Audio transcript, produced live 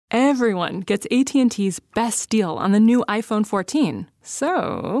Everyone gets AT&T's best deal on the new iPhone 14.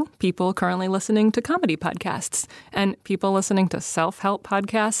 So, people currently listening to comedy podcasts, and people listening to self-help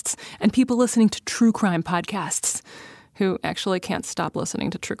podcasts, and people listening to true crime podcasts, who actually can't stop listening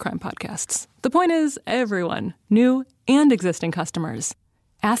to true crime podcasts. The point is, everyone, new and existing customers.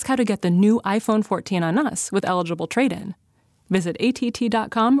 Ask how to get the new iPhone 14 on us with eligible trade-in. Visit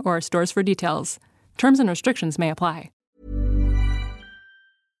att.com or stores for details. Terms and restrictions may apply.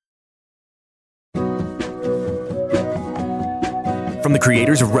 From the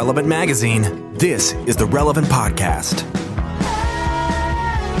creators of Relevant Magazine, this is the Relevant Podcast.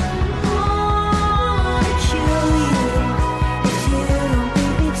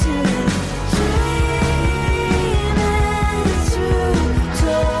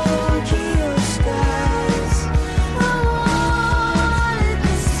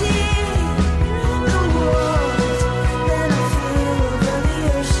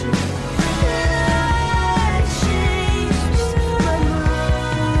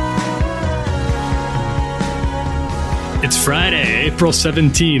 It's Friday, April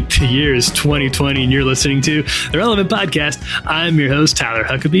 17th, the year is 2020, and you're listening to The Relevant Podcast. I'm your host, Tyler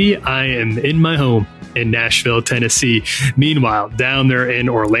Huckabee. I am in my home in Nashville, Tennessee. Meanwhile, down there in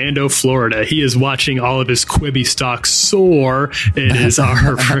Orlando, Florida, he is watching all of his Quibi stocks soar. It is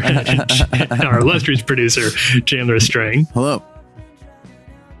our friend, our illustrious producer, Chandler Strang. Hello.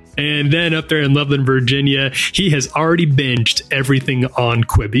 And then up there in Loveland, Virginia, he has already binged everything on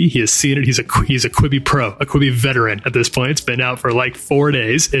Quibi. He has seen it. He's a Quibi pro, a Quibi veteran at this point. It's been out for like 4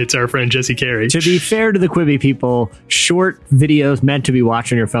 days. It's our friend Jesse Carey. To be fair to the Quibi people, short videos meant to be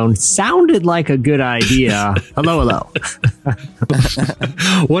watched on your phone sounded like a good idea. Hello.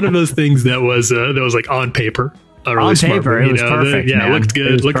 One of those things that was like on paper. Really on paper, it was perfect. It looked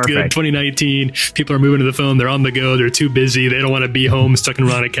good. It looked good. 2019. People are moving to the phone. They're on the go. They're too busy. They don't want to be home, stuck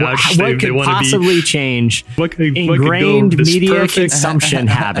around a couch. What could possibly change ingrained media consumption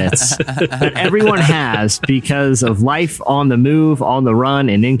habits that everyone has because of life on the move, on the run,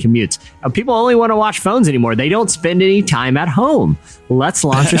 and in commutes? People only want to watch phones anymore. They don't spend any time at home. Let's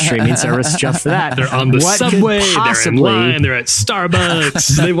launch a streaming service just for that. They're on the subway. They're in line. They're at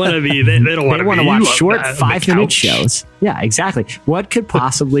Starbucks. They want to be. They don't want to. They want to watch short 5-minute shows. Yeah, exactly. What could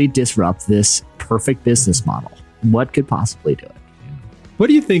possibly disrupt this perfect business model? What could possibly do it? What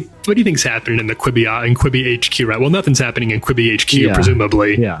do you think? What do you think's happening in the Quibi HQ? Right. Well, nothing's happening in Quibi HQ,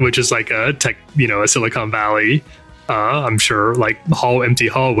 presumably, which is like a tech, a Silicon Valley. I'm sure, like empty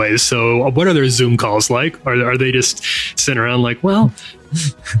hallways. So, what are their Zoom calls like? Are they just sitting around like, well,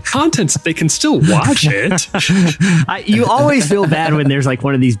 contents, they can still watch it. You always feel bad when there's like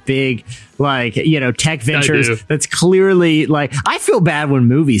one of these big, tech ventures that's clearly like, I feel bad when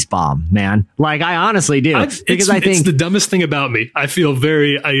movies bomb, man. Like, I honestly do. Because I think it's the dumbest thing about me. I feel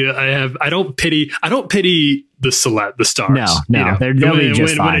I don't pity the stars. No, they'll be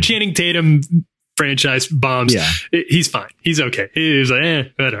just fine. When a Channing Tatum franchise bombs, he's fine. He's okay. He's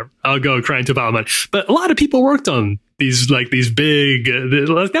like, whatever. I'll go cry into a pile of money. But a lot of people worked on these big,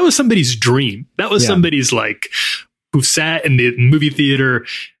 that was somebody's dream. That was somebody's who sat in the movie theater,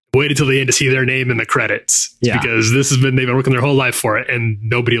 waited till the end to see their name in the credits. Because they've been working their whole life for it and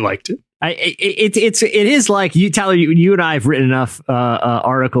nobody liked it. It is like you, Tyler. You and I have written enough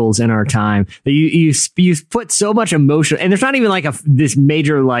articles in our time that you put so much emotion, and there's not even like this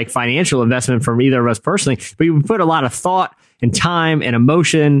major financial investment from either of us personally, but you put a lot of thought and time and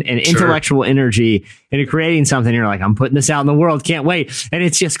emotion and intellectual energy into creating something. You're like, I'm putting this out in the world, can't wait, and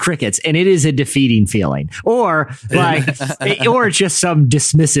it's just crickets, and it is a defeating feeling, or or it's just some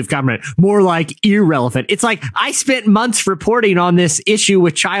dismissive comment, more like irrelevant. It's like, I spent months reporting on this issue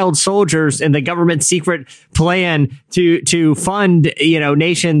with child soldiers and the government's secret plan to fund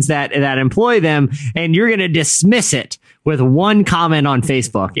nations that employ them, and you're going to dismiss it with one comment on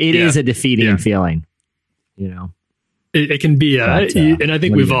Facebook. It is a defeating feeling, It can be, and I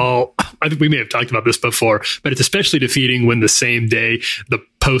think I think we may have talked about this before, but it's especially defeating when the same day the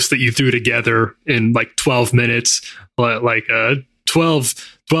post that you threw together in 12 minutes,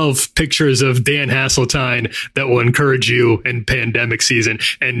 12 pictures of Dan Hasseltine that will encourage you in pandemic season,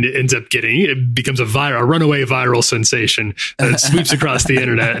 and it becomes a runaway viral sensation that sweeps across the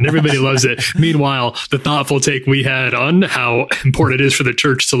internet and everybody loves it. Meanwhile, the thoughtful take we had on how important it is for the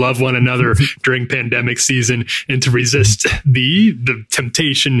church to love one another during pandemic season and to resist the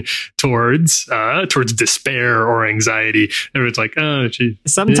temptation towards despair or anxiety. Everyone's like, oh, gee.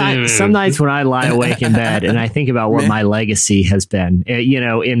 Some nights when I lie awake in bed and I think about what my legacy has been,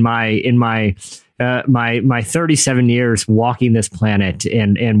 in my 37 years walking this planet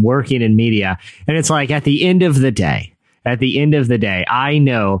and working in media. And it's like, at the end of the day, at the end of the day, I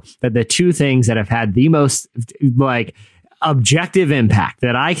know that the two things that have had the most like objective impact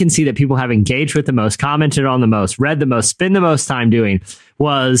that I can see that people have engaged with the most, commented on the most, read the most, spend the most time doing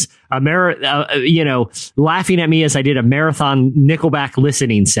was laughing at me as I did a marathon Nickelback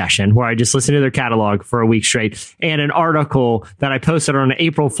listening session where I just listened to their catalog for a week straight, and an article that I posted on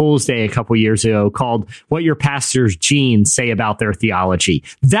April Fool's Day a couple years ago called "What Your Pastor's Genes Say About Their Theology."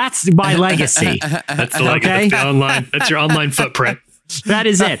 That's my legacy. That's the legacy. Okay? That's your online footprint. That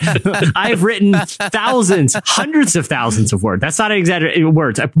is it. I've written thousands, hundreds of thousands of words. That's not exaggerated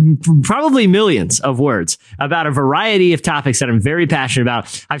words, probably millions of words about a variety of topics that I'm very passionate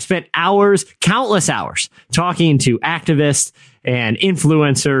about. I've spent hours, countless hours, talking to activists and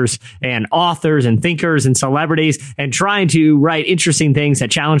influencers and authors and thinkers and celebrities and trying to write interesting things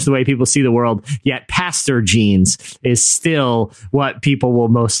that challenge the way people see the world. Yet pastor genes is still what people will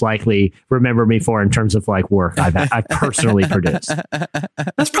most likely remember me for in terms of like work I personally produced.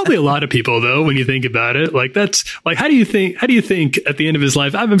 That's probably a lot of people though, when you think about it. Like that's like, how do you think at the end of his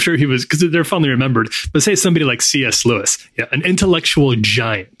life, I'm sure he was, because they're fondly remembered, but say somebody like C.S. Lewis, an intellectual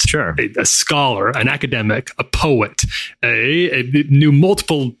giant, sure, a scholar, an academic, a poet, knew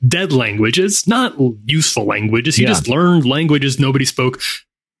multiple dead languages, not useful languages. He just learned languages nobody spoke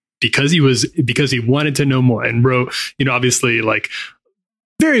because he wanted to know more, and wrote, obviously like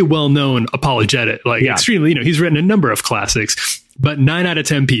very well known apologetic, like extremely, he's written a number of classics, but 9 out of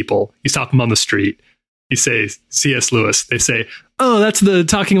 10 people, you stop him on the street, you say C.S. Lewis, they say, oh, that's the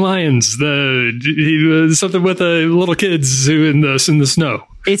talking lions, something with the little kids who in the snow.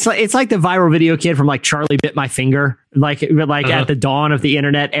 It's like the viral video kid from like Charlie Bit My Finger, like at the dawn of the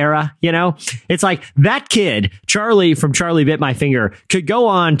internet era, It's like that kid, Charlie from Charlie Bit My Finger, could go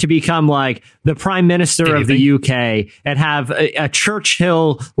on to become like the prime minister of the UK and have a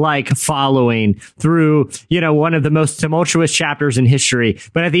Churchill like following through, one of the most tumultuous chapters in history.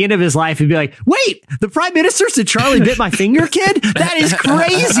 But at the end of his life, he'd be like, wait, the prime minister's the Charlie Bit My Finger kid? That is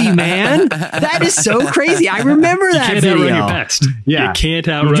crazy, man. That is so crazy. I remember that video. You can't outrun your past. Yeah. You can't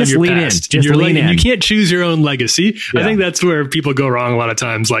outrun just your lean past. In. Just lean in. You can't choose your own legacy. Yeah. I think that's where people go wrong a lot of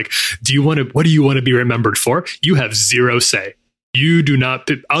times. Like, what do you want to be remembered for? You have zero say. You do not.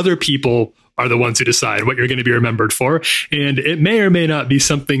 Other people are the ones who decide what you're going to be remembered for. And it may or may not be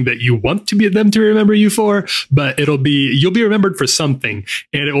something that you want to be them to remember you for, but you'll be remembered for something.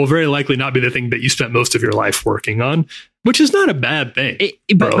 And it will very likely not be the thing that you spent most of your life working on, which is not a bad thing.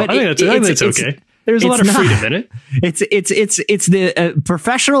 I think that's okay. There's a lot of freedom in it. It's the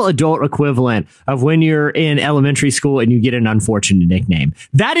professional adult equivalent of when you're in elementary school and you get an unfortunate nickname.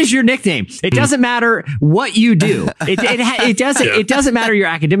 That is your nickname. It doesn't matter what you do. It doesn't matter your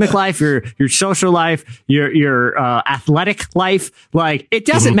academic life, your social life, your athletic life. Like, it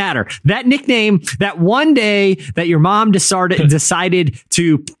doesn't matter. That nickname, that one day that your mom decided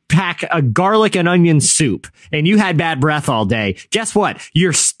to pack a garlic and onion soup and you had bad breath all day. Guess what?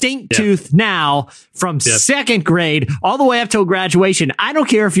 You're stink tooth now from second grade all the way up till graduation. I don't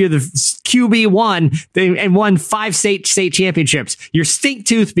care if you're the QB1 and won 5 state championships. You're stink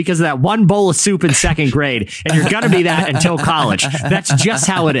tooth because of that one bowl of soup in second grade, and you're going to be that until college. That's just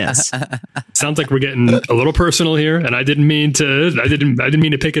how it is. Sounds like we're getting a little personal here, and I didn't mean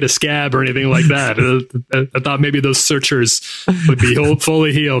to pick at a scab or anything like that. I thought maybe those searchers would be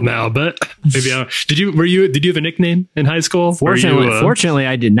fully healed now, but maybe did you have a nickname in high school? Fortunately,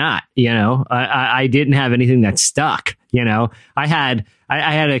 I did not. I didn't have anything that stuck. I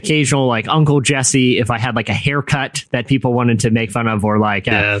had occasional like Uncle Jesse if I had like a haircut that people wanted to make fun of, or like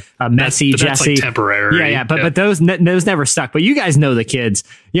a messy Jesse. That's like temporary. But those never stuck. But you guys know the kids.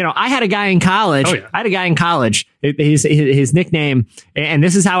 I had a guy in college. Oh, yeah. His nickname, and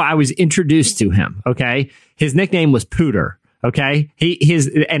this is how I was introduced to him. Okay, his nickname was Pooter. Okay.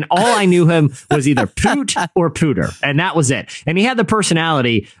 And all I knew him was either Poot or Pooter. And that was it. And he had the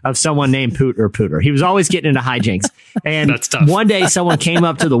personality of someone named Poot or Pooter. He was always getting into hijinks. And that's tough. One day someone came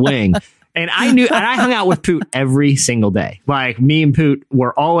up to the wing, and I hung out with Poot every single day. Like, me and Poot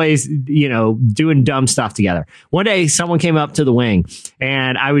were always, doing dumb stuff together. One day someone came up to the wing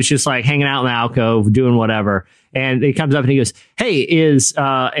and I was just like hanging out in the alcove doing whatever. And he comes up and he goes, hey,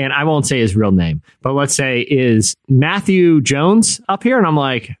 and I won't say his real name, but let's say, is Matthew Jones up here? And I'm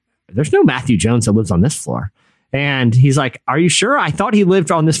like, there's no Matthew Jones that lives on this floor. And he's like, are you sure? I thought he lived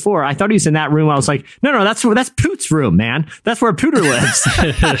on this floor. I thought he was in that room. I was like, no, that's Poot's room, man. That's where Pooter lives.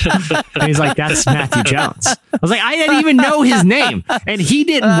 And he's like, that's Matthew Jones. I was like, I didn't even know his name. And he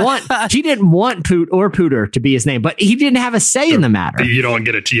didn't want Poot or Pooter to be his name, but he didn't have a say in the matter. You don't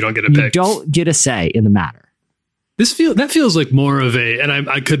get a pick. You don't get a say in the matter. That feels like more of a, and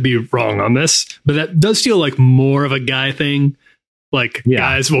I could be wrong on this, but that does feel like more of a guy thing. Like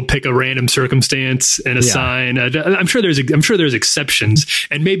guys will pick a random circumstance and assign. I'm sure there's exceptions,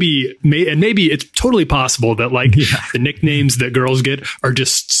 and maybe it's totally possible that like the nicknames that girls get are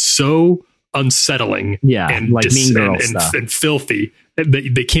just so unsettling, and like mean girl stuff and filthy.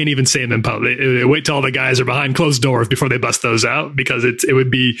 They can't even say them in public. They wait till all the guys are behind closed doors before they bust those out, because it would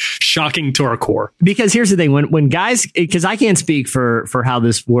be shocking to our core. Because here's the thing, when guys, because I can't speak for how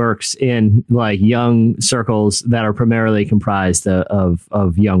this works in like young circles that are primarily comprised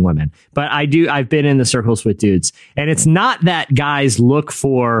of young women, but I've been in the circles with dudes, and it's not that guys look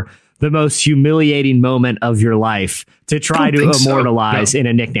for the most humiliating moment of your life to try to immortalize in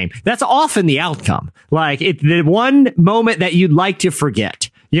a nickname. That's often the outcome. Like the one moment that you'd like to forget.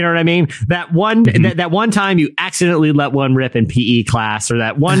 You know what I mean? That one that one time you accidentally let one rip in PE class, or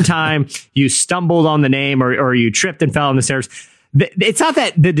that one time you stumbled on the name, or you tripped and fell on the stairs. It's not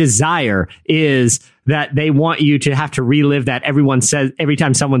that the desire is that they want you to have to relive that every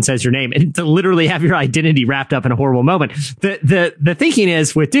time someone says your name, and to literally have your identity wrapped up in a horrible moment. The thinking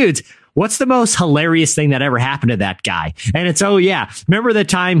is with dudes, what's the most hilarious thing that ever happened to that guy? And it's, remember the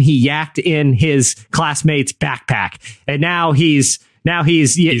time he yacked in his classmate's backpack, and now he's Yak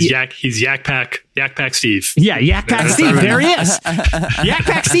Pack Steve. Yeah, Yak Pack Steve. There he is. Yak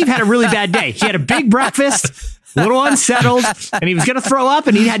Pack Steve had a really bad day. He had a big breakfast, a little unsettled, and he was going to throw up,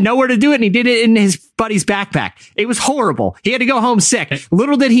 and he had nowhere to do it, and he did it in his buddy's backpack. It was horrible. He had to go home sick.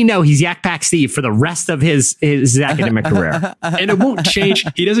 Little did he know he's Yak Pack Steve for the rest of his academic career. And it won't change.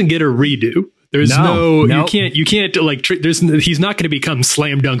 He doesn't get a redo. There's you can't like, he's not going to become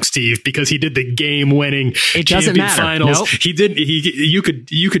Slam Dunk Steve because he did the game winning champion finals. Nope. He could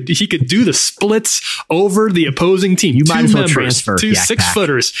do the splits over the opposing team. You might as well transfer 2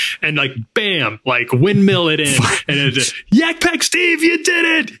 6-footers and like, bam, like windmill it in. And Yak Pack Steve, you did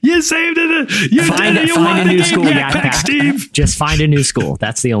it. You saved it. You did it. You find a new school, Yak Pack Steve. Just find a new school.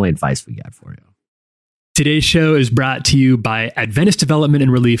 That's the only advice we got for you. Today's show is brought to you by Adventist Development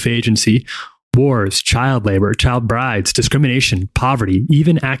and Relief Agency. Wars, child labor, child brides, discrimination, poverty,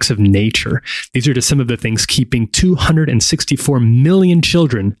 even acts of nature. These are just some of the things keeping 264 million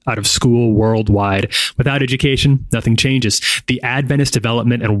children out of school worldwide. Without education, nothing changes. The Adventist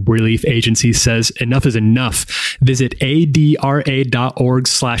Development and Relief Agency says enough is enough. Visit adra.org/sign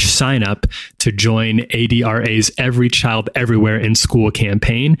up to join ADRA's Every Child Everywhere in School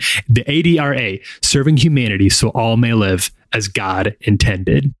campaign. The ADRA, serving humanity so all may live as God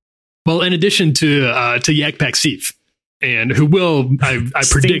intended. Well, in addition to Yak Pack Steve, and who I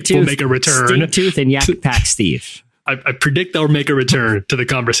predict will make a return. Stink Tooth and Yak Pack Steve. I predict they'll make a return to the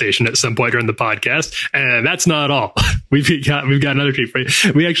conversation at some point during the podcast, and that's not all. We've got another treat for you.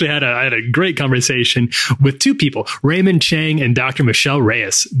 We actually had a great conversation with two people, Raymond Chang and Dr. Michelle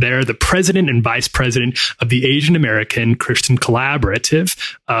Reyes. They're the president and vice president of the Asian American Christian Collaborative.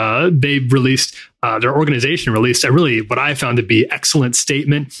 Their organization released a really, what I found to be excellent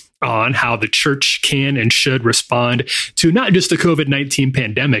statement on how the church can and should respond to not just the COVID-19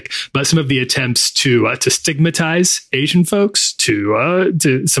 pandemic, but some of the attempts to stigmatize Asian folks, to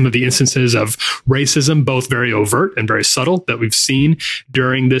some of the instances of racism, both very overt and very subtle, that we've seen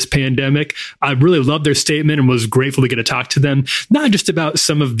during this pandemic. I really loved their statement and was grateful to get to talk to them, not just about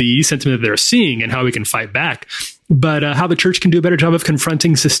some of the sentiment that they're seeing and how we can fight back, but how the church can do a better job of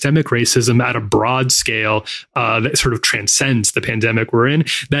confronting systemic racism at a broad scale that sort of transcends the pandemic we're in.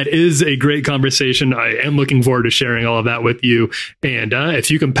 That is a great conversation. I am looking forward to sharing all of that with you. And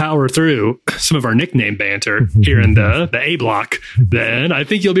if you can power through some of our nickname banter here in the A block, then I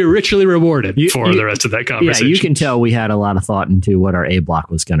think you'll be richly rewarded for the rest of that conversation. Yeah, you can tell we had a lot of thought into what our A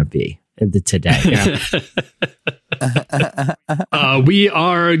block was going to be today. Yeah. We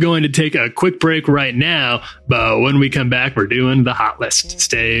are going to take a quick break right now, but when we come back, we're doing the hot list.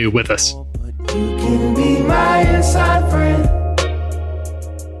 Stay with us. You can be my inside friend.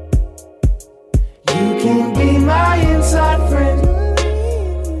 You can be my inside friend.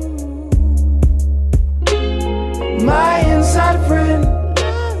 My inside friend.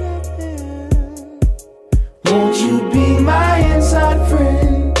 Won't you be my inside friend?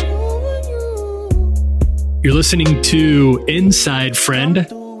 You're listening to Inside Friend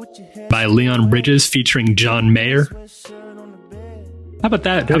by Leon Bridges featuring John Mayer. How about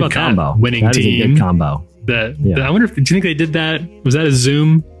that? Good How about combo. that winning that team? Is a good combo. I wonder if, do you think they did that? Was that a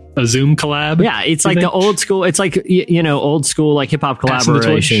Zoom collab? Yeah, it's like the old school. It's like, old school like hip hop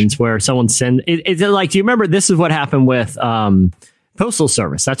collaborations where someone send. It's like, do you remember? This is what happened with Postal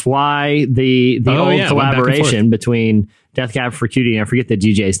Service. That's why the old collaboration between Death Cab for Cutie, and I forget the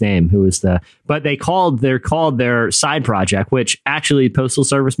DJ's name, but they called their side project, which actually Postal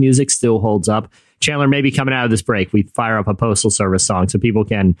Service music still holds up. Chandler, maybe coming out of this break, we fire up a Postal Service song so people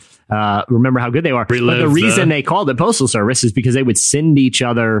can remember how good they are. But the reason they called it Postal Service is because they would send each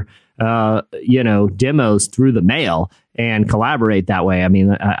other, demos through the mail and collaborate that way. I mean,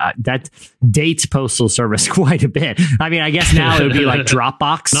 that dates Postal Service quite a bit. I mean, I guess now it would be like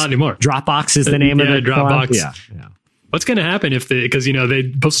Dropbox. Not anymore. Dropbox is the name of the Dropbox. Yeah. What's going to happen if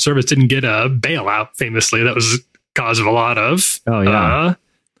Postal Service didn't get a bailout? Famously, that was the cause of a lot of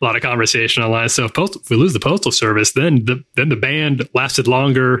conversation online. So if we lose the Postal Service, then the band lasted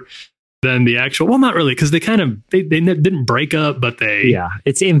longer than the actual. Well, not really, because they didn't break up, but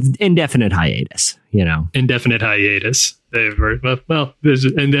it's indefinite hiatus. Indefinite hiatus. They were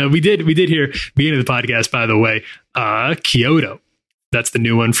we did hear beginning of the podcast, by the way, Kyoto. That's the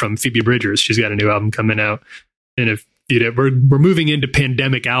new one from Phoebe Bridgers. She's got a new album coming out, and if we're moving into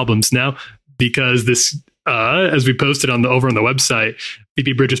pandemic albums now, because this as we posted over on the website,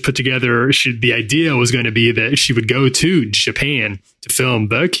 Phoebe Bridgers put together. The idea was going to be that she would go to Japan to film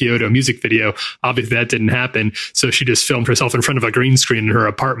the Kyoto music video. Obviously, that didn't happen, so she just filmed herself in front of a green screen in her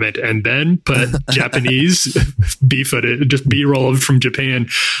apartment, and then put Japanese B-roll from Japan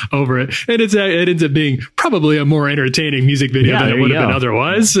over it. And it ends up being probably a more entertaining music video than it would have been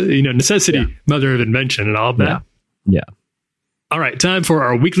otherwise. Necessity, mother of invention, and all of that. Yeah. All right, time for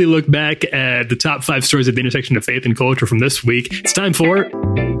our weekly look back at the top 5 stories at the intersection of faith and culture from this week. It's time for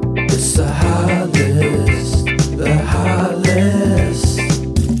It's the hot list. The hot list.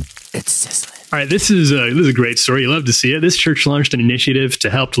 It's sizzling. All right, this is a great story. You love to see it. This church launched an initiative to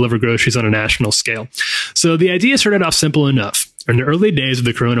help deliver groceries on a national scale. So the idea started off simple enough. In the early days of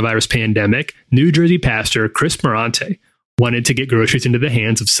the coronavirus pandemic, New Jersey pastor Chris Morante wanted to get groceries into the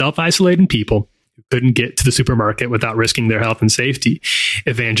hands of self-isolating people who couldn't get to the supermarket without risking their health and safety.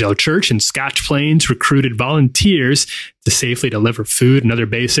 Evangel Church in Scotch Plains recruited volunteers to safely deliver food and other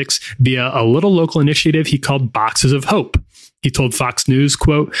basics via a little local initiative he called Boxes of Hope. He told Fox News,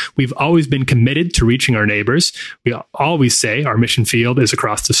 quote, "We've always been committed to reaching our neighbors. We always say our mission field is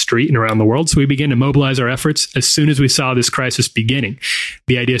across the street and around the world, so we began to mobilize our efforts as soon as we saw this crisis beginning.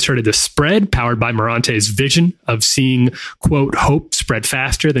 The idea started to spread, powered by Morante's vision of seeing, quote, hope spread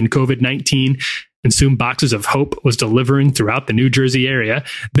faster than COVID-19. And soon Boxes of Hope was delivering throughout the New Jersey area.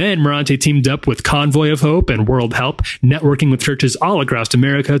 Then Morante teamed up with Convoy of Hope and World Help, networking with churches all across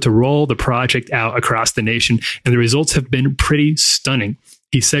America to roll the project out across the nation. And the results have been pretty stunning.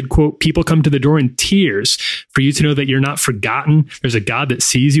 He said, quote, "People come to the door in tears for you to know that you're not forgotten. There's a God that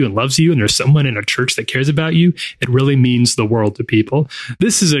sees you and loves you, and there's someone in a church that cares about you. It really means the world to people."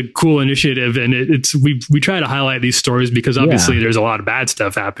 This is a cool initiative, and we try to highlight these stories because obviously there's a lot of bad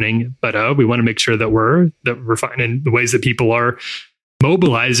stuff happening, but we want to make sure that we're finding the ways that people are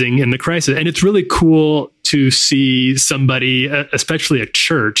mobilizing in the crisis. And it's really cool to see somebody, especially a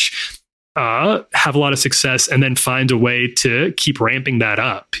church, have a lot of success and then find a way to keep ramping that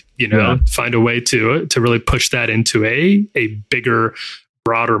up, find a way to really push that into a bigger,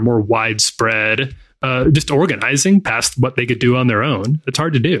 broader, more widespread, just organizing past what they could do on their own. It's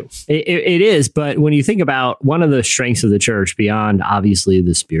hard to do. It is. But when you think about one of the strengths of the church, beyond obviously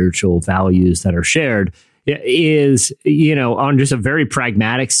the spiritual values that are shared, is, on just a very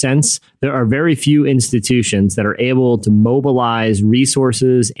pragmatic sense, there are very few institutions that are able to mobilize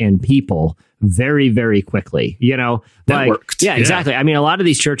resources and people very, very quickly. That worked. Yeah, exactly. I mean, a lot of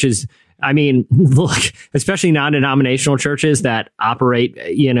these churches, look, especially non-denominational churches that operate,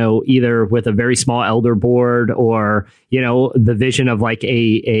 either with a very small elder board or, the vision of like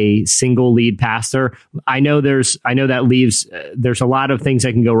a single lead pastor. I know that leaves, there's a lot of things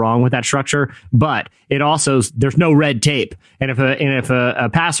that can go wrong with that structure, but it also, there's no red tape. And if a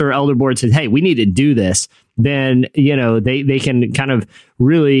pastor or elder board says, "Hey, we need to do this," then, they can kind of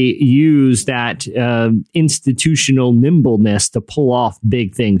really use that institutional nimbleness to pull off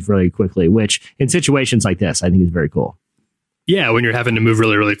big things really quickly, which in situations like this, I think is very cool. Yeah, when you're having to move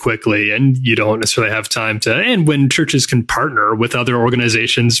really, really quickly and you don't necessarily have time and when churches can partner with other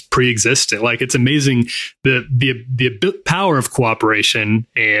organizations pre-existing, like it's amazing the power of cooperation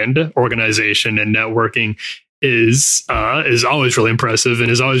and organization and networking is always really impressive and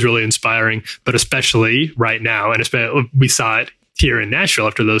is always really inspiring, but especially right now. And especially we saw it here in Nashville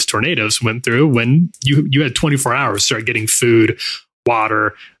after those tornadoes went through, when you had 24 hours to start getting food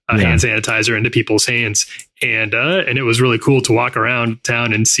water, hand sanitizer into people's hands. And it was really cool to walk around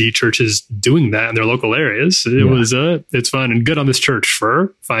town and see churches doing that in their local areas. It's fun, and good on this church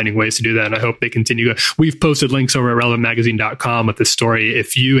for finding ways to do that. And I hope they continue. We've posted links over at relevantmagazine.com with this story.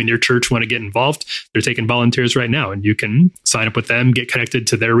 If you and your church want to get involved, they're taking volunteers right now, and you can sign up with them, get connected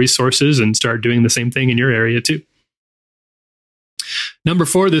to their resources, and start doing the same thing in your area too. Number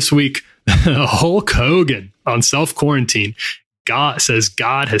 4 this week, Hulk Hogan on self-quarantine. God says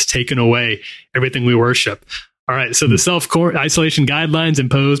God has taken away everything we worship. All right, so the self-isolation guidelines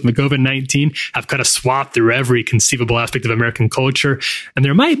imposed by COVID-19 have cut a swath through every conceivable aspect of American culture, and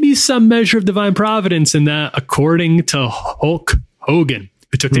there might be some measure of divine providence in that, according to Hulk Hogan,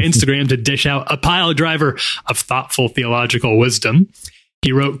 who took to Instagram to dish out a pile driver of thoughtful theological wisdom.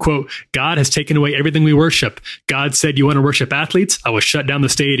 He wrote, quote, God has taken away everything we worship. God said, you want to worship athletes? I will shut down the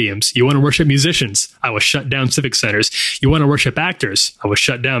stadiums. You want to worship musicians? I will shut down civic centers. You want to worship actors? I will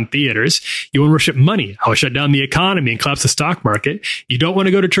shut down theaters. You want to worship money? I will shut down the economy and collapse the stock market. You don't want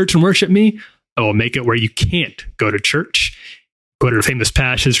to go to church and worship me? I will make it where you can't go to church. Quoted a famous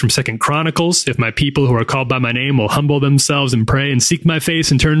passage from 2 Chronicles, if my people who are called by my name will humble themselves and pray and seek my face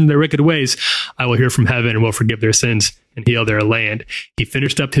and turn their wicked ways, I will hear from heaven and will forgive their sins and heal their land. He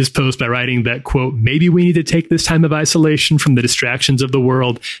finished up his post by writing that, quote, maybe we need to take this time of isolation from the distractions of the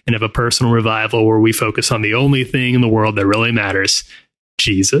world and have a personal revival where we focus on the only thing in the world that really matters,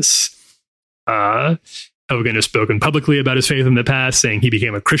 Jesus. Hogan has spoken publicly about his faith in the past, saying he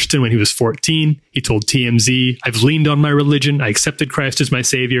became a Christian when he was 14. He told TMZ, I've leaned on my religion. I accepted Christ as my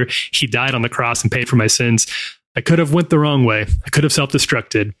savior. He died on the cross and paid for my sins. I could have went the wrong way. I could have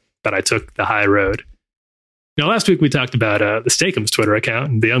self-destructed, but I took the high road. Now, last week we talked about the Steakums Twitter account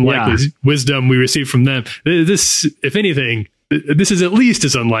and the unlikely wisdom we received from them. This, if anything, this is at least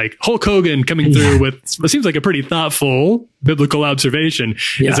as unlike Hulk Hogan coming through with what seems like a pretty thoughtful biblical observation.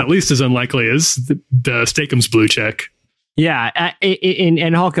 It's at least as unlikely as the Steakums blue check. Yeah.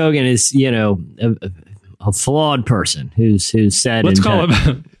 And Hulk Hogan is, a flawed person who's said, let's call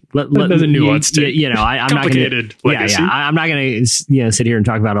him there's a nuance to I'm complicated not gonna, legacy. I'm not going to sit here and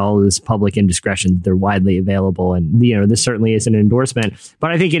talk about all of this public indiscretion. They're widely available, and this certainly is an endorsement.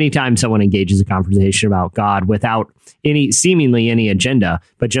 But I think anytime someone engages a conversation about God without seemingly any agenda,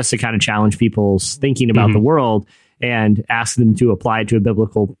 but just to kind of challenge people's thinking about the world and ask them to apply it to a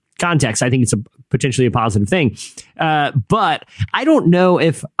biblical context, I think it's potentially a positive thing. But I don't know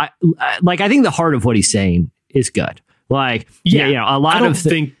if I think the heart of what he's saying is good. Like, a lot I don't of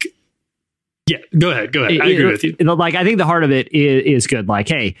think. Yeah, go ahead. I agree with you. Like, I think the heart of it is good. Like,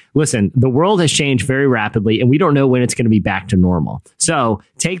 hey, listen, the world has changed very rapidly, and we don't know when it's going to be back to normal. So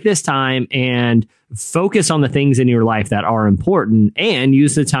take this time and focus on the things in your life that are important, and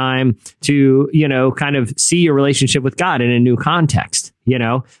use the time to, kind of see your relationship with God in a new context.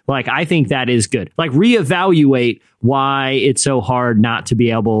 Like, I think that is good. Like, reevaluate why it's so hard not to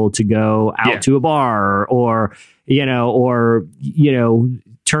be able to go out to a bar or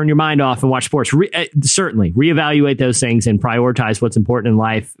turn your mind off and watch sports. Certainly reevaluate those things and prioritize what's important in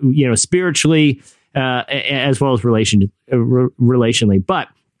life, spiritually, as well as relationally. But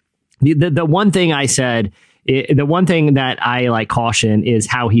the one thing I said, the one thing that I caution is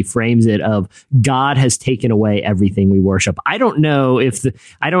how he frames it of God has taken away everything we worship. I don't know if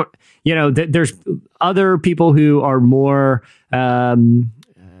there's other people who are more,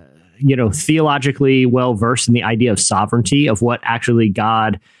 theologically well-versed in the idea of sovereignty, of what actually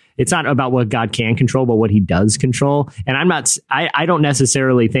God, it's not about what God can control, but what he does control. And I don't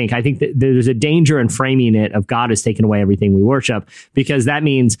necessarily think, I think that there's a danger in framing it of God has taken away everything we worship, because that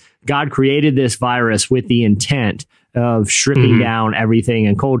means God created this virus with the intent of stripping down everything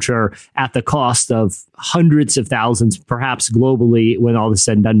in culture at the cost of hundreds of thousands, perhaps globally, when all is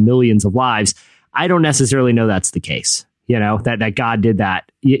said and done, millions of lives. I don't necessarily know that's the case. That God did that,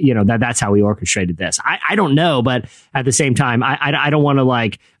 that's how he orchestrated this. I don't know, but at the same time, I don't want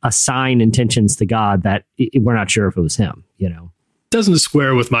to assign intentions to God that we're not sure if it was him, Doesn't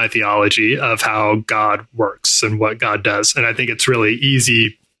square with my theology of how God works and what God does. And I think it's really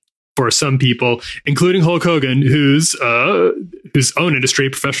easy for some people, including Hulk Hogan, whose own industry,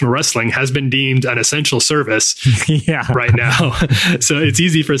 professional wrestling, has been deemed an essential service right now. So it's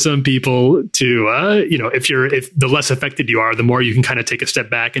easy for some people to, if the less affected you are, the more you can kind of take a step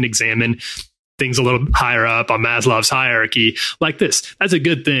back and examine things a little higher up on Maslow's hierarchy like this. That's a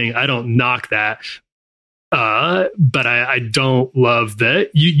good thing. I don't knock that. But I don't love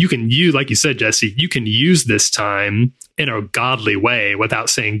that you can use, like you said, Jesse, you can use this time in a godly way without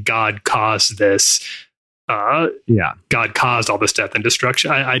saying God caused this. God caused all this death and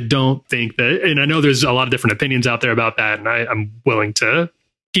destruction. I don't think that, and I know there's a lot of different opinions out there about that, and I'm willing to,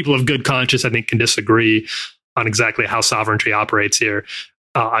 people of good conscience, I think, can disagree on exactly how sovereignty operates here.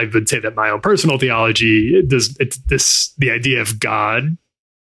 I would say that my own personal theology the idea of God,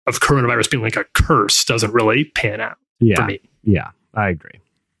 of coronavirus being like a curse, doesn't really pan out for me. Yeah, I agree.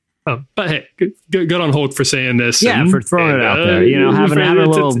 But hey, good on Hulk for saying this. Yeah, for throwing it out there. Having a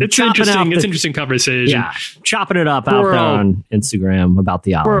little. It's interesting. It's interesting conversation. Yeah, chopping it up out there on Instagram about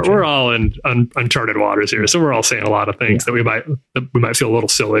theology. We're all in uncharted waters here, so we're all saying a lot of things that we might feel a little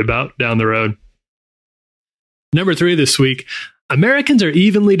silly about down the road. Number 3 this week: Americans are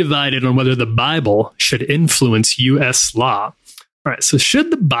evenly divided on whether the Bible should influence U.S. law. All right, so should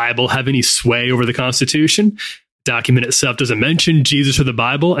the Bible have any sway over the Constitution? Document itself doesn't mention Jesus or the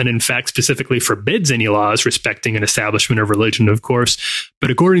Bible, and in fact specifically forbids any laws respecting an establishment of religion, of course.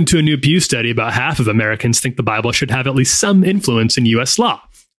 But according to a new Pew study, about half of Americans think the Bible should have at least some influence in U.S. law.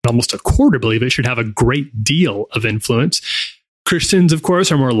 Almost a quarter believe it should have a great deal of influence. Christians, of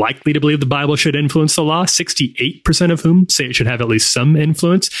course, are more likely to believe the Bible should influence the law, 68% of whom say it should have at least some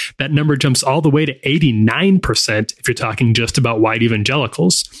influence. That number jumps all the way to 89% if you're talking just about white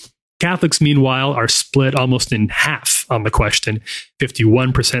evangelicals. Catholics, meanwhile, are split almost in half on the question.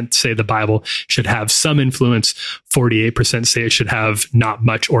 51% say the Bible should have some influence. 48% say it should have not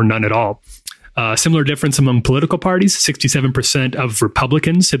much or none at all. Similar difference among political parties. 67% of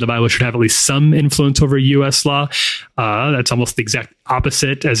Republicans say the Bible should have at least some influence over U.S. law. That's almost the exact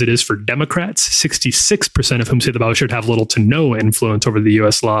opposite as it is for Democrats. 66% of whom say the Bible should have little to no influence over the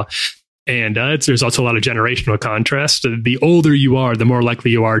U.S. law. And there's also a lot of generational contrast. The older you are, the more likely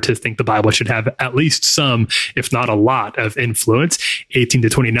you are to think the Bible should have at least some, if not a lot, of influence. 18 to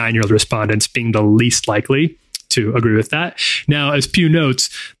 29-year-old respondents being the least likely to agree with that. Now, as Pew notes,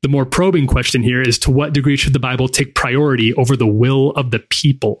 the more probing question here is, to what degree should the Bible take priority over the will of the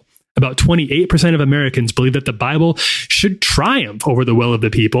people? About 28% of Americans believe that the Bible should triumph over the will of the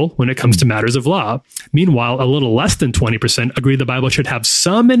people when it comes to matters of law. Meanwhile, a little less than 20% agree the Bible should have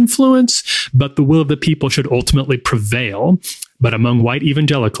some influence, but the will of the people should ultimately prevail. But among white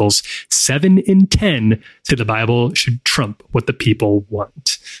evangelicals, 7 in 10 say the Bible should trump what the people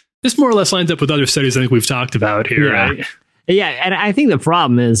want. This more or less lines up with other studies I think we've talked about here, right? Yeah, and I think the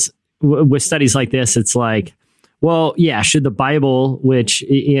problem is with studies like this, it's like, well, yeah, should the Bible, which,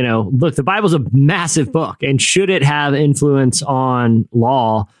 look, the Bible's a massive book, and should it have influence on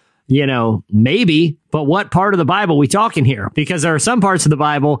law? Maybe, but what part of the Bible are we talking here? Because there are some parts of the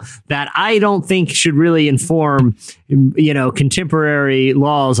Bible that I don't think should really inform, contemporary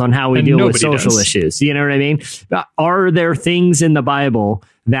laws on how we deal with social issues. You know what I mean? Are there things in the Bible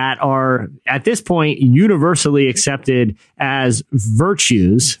that are, at this point, universally accepted as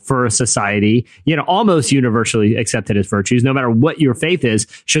virtues for a society, almost universally accepted as virtues, no matter what your faith is?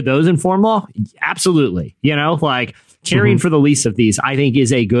 Should those inform law? Absolutely. Caring for the least of these, I think,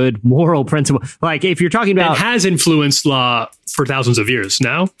 is a good moral principle. Like, if you're talking about... It has influenced law for thousands of years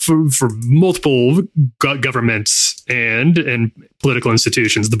now, for multiple governments and political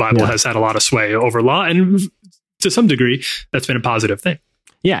institutions. The Bible has had a lot of sway over law, and to some degree, that's been a positive thing.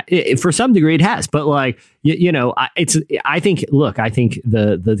 Yeah, for some degree it has, but I think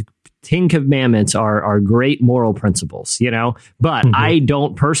the 10 Commandments are great moral principles, but I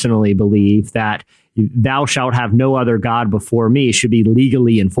don't personally believe that thou shalt have no other God before me should be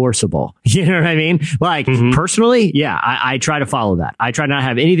legally enforceable. You know what I mean? Personally, yeah, I try to follow that. I try not to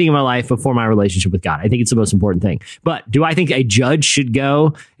have anything in my life before my relationship with God. I think it's the most important thing. But do I think a judge should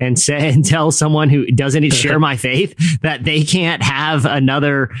go and say and tell someone who doesn't share my faith that they can't have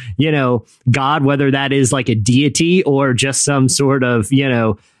another, God, whether that is like a deity or just some sort of,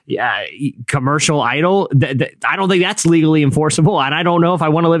 commercial idol? I don't think that's legally enforceable. And I don't know if I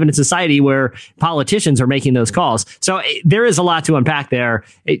want to live in a society where politicians are making those calls. So there is a lot to unpack there,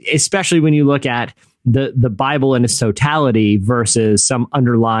 especially when you look at the Bible in its totality versus some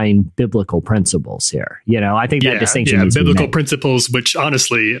underlying biblical principles here. I think that distinction needs biblical to be made. Principles, which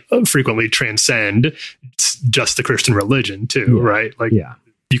honestly frequently transcend just the Christian religion too, right?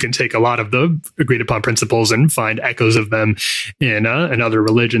 You can take a lot of the agreed upon principles and find echoes of them in other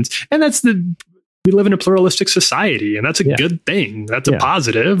religions. And we live in a pluralistic society, and that's a good thing. That's a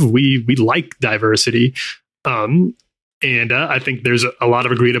positive. We like diversity. And I think there's a lot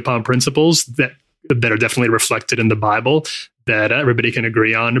of agreed upon principles that are definitely reflected in the Bible that everybody can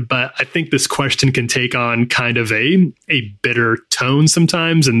agree on. But I think this question can take on kind of a bitter tone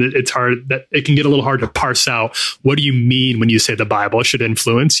sometimes. And it's hard that it can get a little hard to parse out. What do you mean when you say the Bible should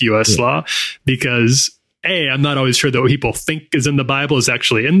influence U.S. law? Because I'm not always sure that what people think is in the Bible is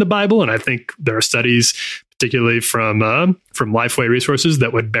actually in the Bible. And I think there are studies, particularly from Lifeway Resources,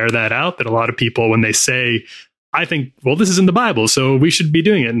 that would bear that out, that a lot of people, when they say, I think, well, this is in the Bible, so we should be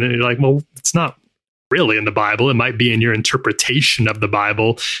doing it. And they're like, well, it's not really in the Bible. It might be in your interpretation of the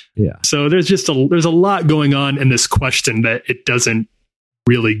Bible. Yeah. So there's a lot going on in this question that it doesn't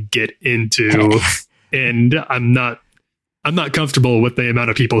really get into. And I'm not comfortable with the amount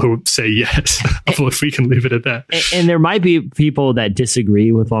of people who say yes, if we can leave it at that. And there might be people that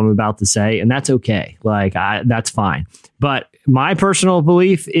disagree with what I'm about to say, and that's okay. That's fine. But my personal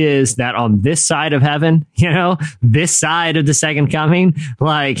belief is that on this side of heaven, this side of the second coming,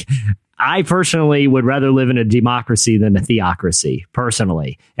 I personally would rather live in a democracy than a theocracy,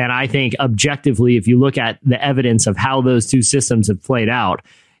 personally. And I think objectively, if you look at the evidence of how those two systems have played out,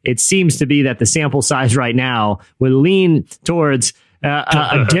 it seems to be that the sample size right now would lean towards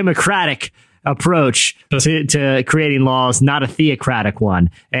a democratic approach to creating laws, not a theocratic one.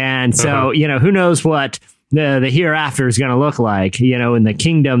 And so, who knows what the hereafter is going to look like, in the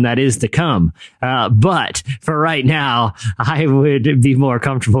kingdom that is to come. But for right now, I would be more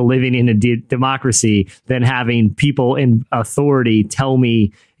comfortable living in a democracy than having people in authority tell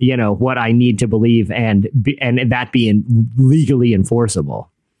me, what I need to believe and that being legally enforceable.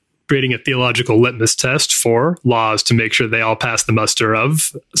 Creating a theological litmus test for laws to make sure they all pass the muster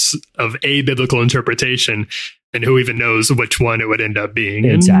of a biblical interpretation, and who even knows which one it would end up being.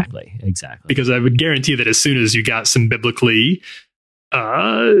 Exactly. Because I would guarantee that as soon as you got some biblically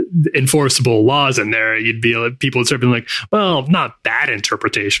enforceable laws in there, people would start being like, well, not that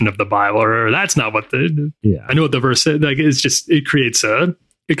interpretation of the Bible, or that's not what I know what the verse said. It's just, it creates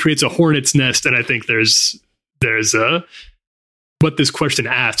a hornet's nest. And I think there's what this question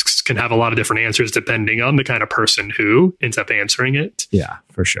asks can have a lot of different answers depending on the kind of person who ends up answering it. Yeah,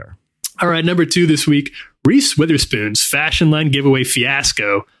 for sure. All right, number 2 this week, Reese Witherspoon's fashion line giveaway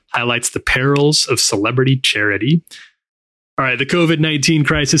fiasco highlights the perils of celebrity charity. All right, the COVID-19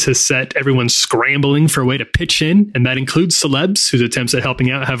 crisis has set everyone scrambling for a way to pitch in, and that includes celebs whose attempts at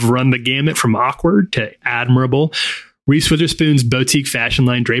helping out have run the gamut from awkward to admirable. Reese Witherspoon's boutique fashion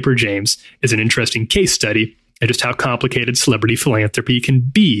line, Draper James, is an interesting case study and just how complicated celebrity philanthropy can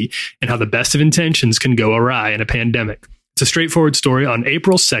be and how the best of intentions can go awry in a pandemic. It's a straightforward story. On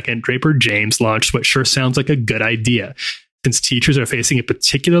April 2nd, Draper James launched what sure sounds like a good idea. Since teachers are facing a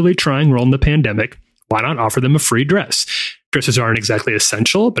particularly trying role in the pandemic, why not offer them a free dress? Dresses aren't exactly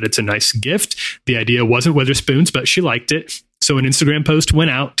essential, but it's a nice gift. The idea wasn't Witherspoon's, but she liked it. So an Instagram post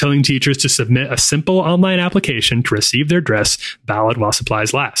went out telling teachers to submit a simple online application to receive their dress, valid while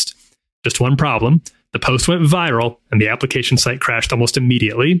supplies last. Just one problem. The post went viral and the application site crashed almost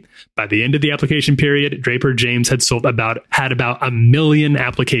immediately. By the end of the application period, Draper James had about 1 million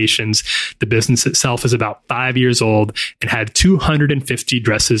applications. The business itself is about 5 years old and had 250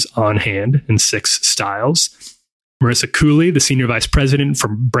 dresses on hand in 6 styles. Marissa Cooley, the senior vice president for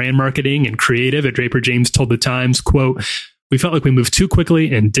brand marketing and creative at Draper James, told The Times, quote, "We felt like we moved too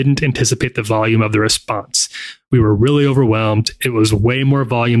quickly and didn't anticipate the volume of the response. We were really overwhelmed. It was way more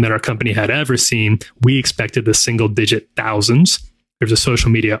volume than our company had ever seen. We expected the single-digit thousands. There was a social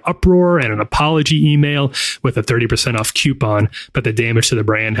media uproar and an apology email with a 30% off coupon, but the damage to the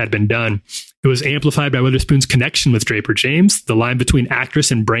brand had been done. It was amplified by Witherspoon's connection with Draper James. The line between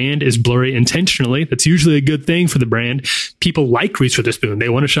actress and brand is blurry intentionally. That's usually a good thing for the brand. People like Reese Witherspoon. They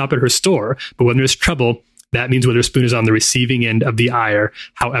want to shop at her store, but when there's trouble, that means Witherspoon is on the receiving end of the ire,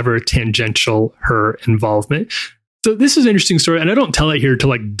 however tangential her involvement." So this is an interesting story, and I don't tell it here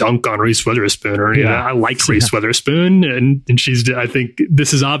to dunk on Reese Witherspoon or anything. I like Reese Witherspoon, and I think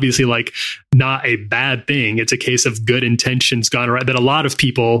this is obviously not a bad thing. It's a case of good intentions gone right. That a lot of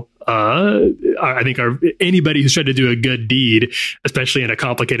people, I think, are anybody who's trying to do a good deed, especially in a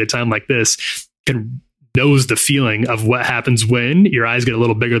complicated time like this, knows the feeling of what happens when your eyes get a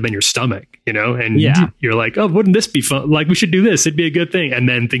little bigger than your stomach, and you're like, oh, wouldn't this be fun? We should do this. It'd be a good thing. And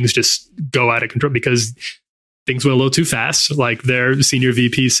then things just go out of control because things went a little too fast, like their senior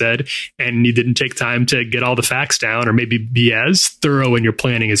VP said, and you didn't take time to get all the facts down or maybe be as thorough in your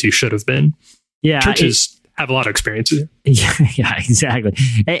planning as you should have been. Yeah. Churches have a lot of experience here. Yeah, exactly.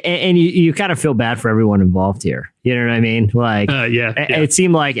 And you kind of feel bad for everyone involved here. You know what I mean? It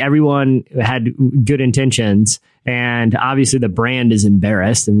seemed like everyone had good intentions, and obviously the brand is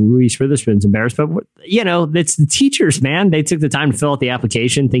embarrassed and Reese Witherspoon's embarrassed, but it's the teachers, man. They took the time to fill out the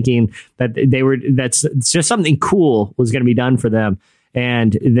application thinking that that's just something cool was going to be done for them.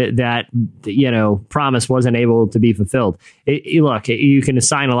 And that promise wasn't able to be fulfilled. Look, you can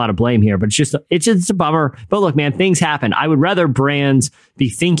assign a lot of blame here, but it's just a bummer. But look, man, things happen. I would rather brands be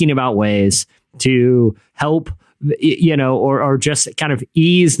thinking about ways to help, or just kind of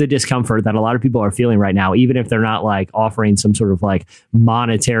ease the discomfort that a lot of people are feeling right now, even if they're not like offering some sort of like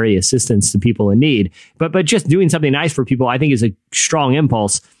monetary assistance to people in need. But just doing something nice for people, I think, is a strong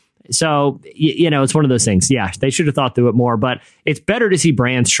impulse. So, it's one of those things. Yeah, they should have thought through it more, but it's better to see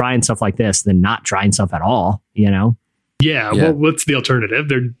brands trying stuff like this than not trying stuff at all, Yeah. Well, what's the alternative?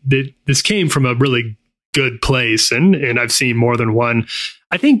 This came from a really good place, and I've seen more than one.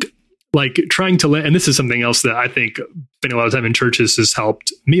 I think like trying to, and this is something else that I think spending a lot of time in churches has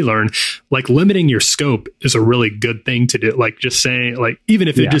helped me learn, like limiting your scope is a really good thing to do. Like just saying, like, even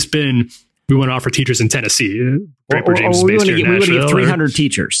if it just been, we want to offer teachers in Tennessee, Draper James is based here in Nashville. We want to get 300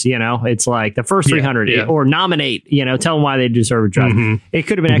 teachers, it's like the first 300 or nominate, tell them why they deserve a job. Mm-hmm. It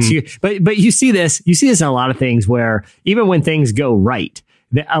could have been executed. But you see this in a lot of things where even when things go right,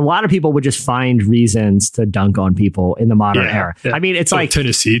 a lot of people would just find reasons to dunk on people in the modern era. Yeah. I mean, it's like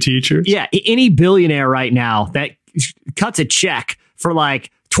Tennessee teachers. Yeah. Any billionaire right now that cuts a check for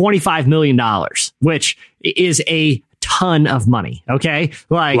like $25 million, which is a ton of money. Okay.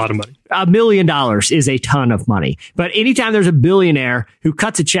 Like a lot of money. $1 million is a ton of money. But anytime there's a billionaire who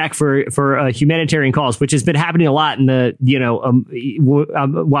cuts a check for a humanitarian cause, which has been happening a lot in the,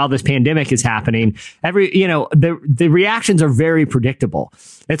 while this pandemic is happening, the reactions are very predictable.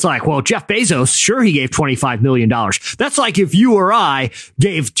 It's like, well, Jeff Bezos, sure, he gave $25 million. That's like if you or I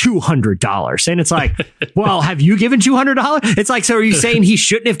gave $200. And it's like, well, have you given $200? It's like, so are you saying he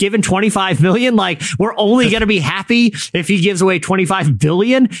shouldn't have given $25 million? Like, we're only going to be happy if he gives away $25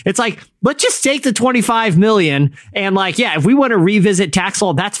 billion? It's like, let's just take the $25 million and like, yeah, if we want to revisit tax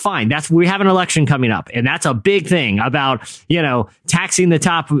law, that's fine. We have an election coming up, and that's a big thing about, taxing the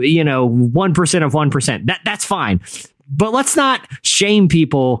top, 1% of 1%. That's fine. But let's not shame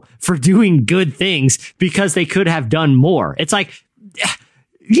people for doing good things because they could have done more. It's like,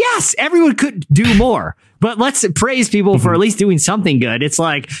 yes, everyone could do more, but let's praise people for at least doing something good. It's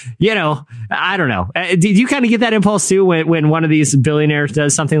like, I don't know. Did you kind of get that impulse too when one of these billionaires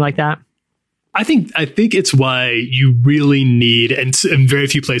does something like that? I think it's why you really need, and very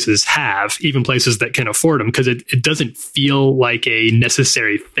few places have, even places that can afford them, because it doesn't feel like a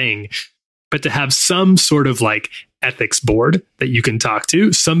necessary thing, but to have some sort of like ethics board that you can talk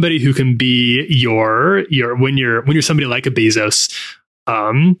to, somebody who can be your when you're somebody like a Bezos,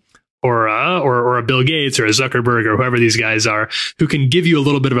 or a Bill Gates or a Zuckerberg or whoever these guys are, who can give you a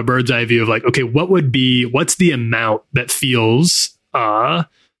little bit of a bird's eye view of like, okay, what's the amount that feels that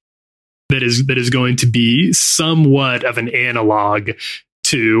is going to be somewhat of an analog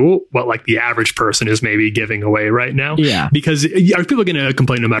to what like the average person is maybe giving away right now. Yeah. Because are people going to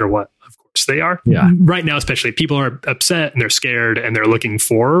complain no matter what? Of course they are. Yeah. Right now, especially, people are upset and they're scared and they're looking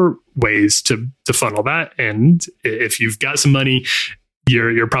for ways to funnel that. And if you've got some money,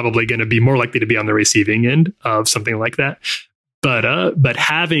 you're probably going to be more likely to be on the receiving end of something like that. But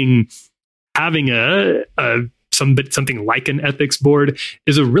having something like an ethics board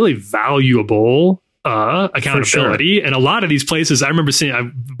is a really valuable accountability. Sure. And a lot of these places, I remember seeing,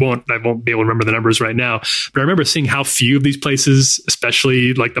 I won't be able to remember the numbers right now, but I remember seeing how few of these places,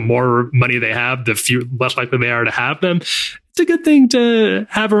 especially like the more money they have, the less likely they are to have them. It's a good thing to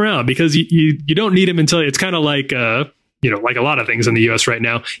have around, because you don't need them until it's kind of like, like a lot of things in the US right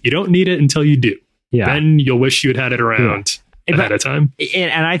now, you don't need it until you do. Yeah. Then you'll wish you had it around. Yeah. Ahead of time.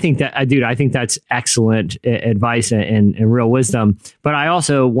 And I think that, dude, I think that's excellent advice and real wisdom. But I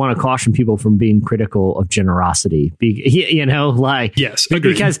also want to caution people from being critical of generosity. Yes,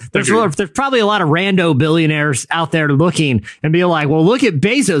 agreed. Because there's probably a lot of rando billionaires out there looking and be like, well, look at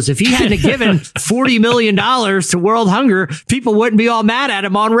Bezos. If he hadn't given $40 million to world hunger, people wouldn't be all mad at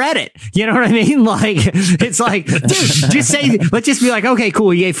him on Reddit. You know what I mean? Like, it's like, dude, let's just be like, okay, cool.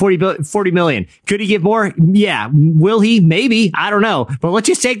 He gave 40 million. Could he give more? Yeah. Will he? Maybe. I don't know. But let's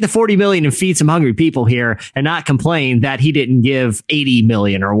just take the 40 million and feed some hungry people here and not complain that he didn't give 80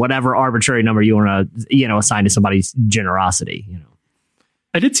 million or whatever arbitrary number you want to, assign to somebody's generosity.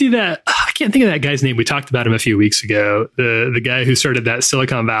 I did see that. I can't think of that guy's name. We talked about him a few weeks ago. The guy who started that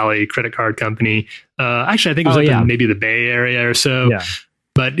Silicon Valley credit card company. Actually, I think it was in maybe the Bay Area or so. Yeah.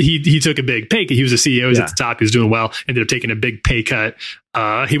 But he took a big pay cut. He was a CEO. He was at the top. He was doing well. Ended up taking a big pay cut.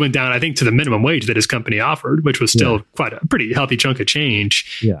 He went down, I think, to the minimum wage that his company offered, which was still quite a pretty healthy chunk of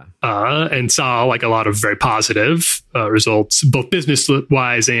change. Yeah. And saw like a lot of very positive results, both business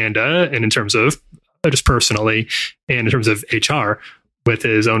wise and in terms of just personally, and in terms of HR with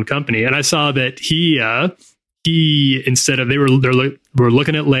his own company. And I saw that he instead of they were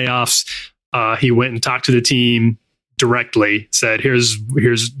looking at layoffs, he went and talked to the team directly said, here's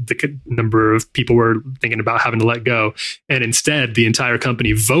the number of people we're thinking about having to let go. And instead, the entire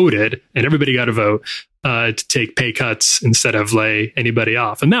company voted, and everybody got a vote to take pay cuts instead of lay anybody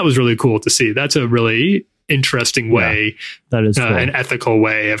off. And that was really cool to see. That's a really interesting way, that is cool. An ethical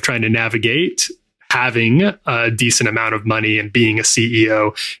way of trying to navigate having a decent amount of money and being a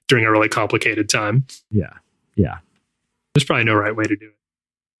CEO during a really complicated time. Yeah. There's probably no right way to do it.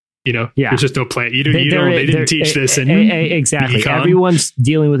 There's just no plan. They didn't teach this in exactly. econ. Everyone's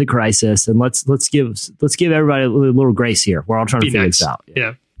dealing with a crisis, and let's give everybody a little grace here. We're all trying to figure this out.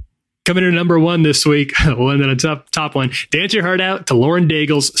 Yeah. Coming in number 1 this week, one and a top one. Dance your heart out to Lauren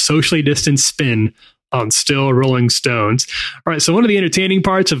Daigle's socially distanced spin on Still Rolling Stones. All right, so one of the entertaining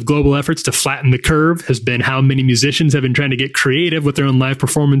parts of global efforts to flatten the curve has been how many musicians have been trying to get creative with their own live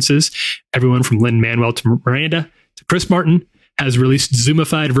performances. Everyone from Lin-Manuel to Miranda to Chris Martin has released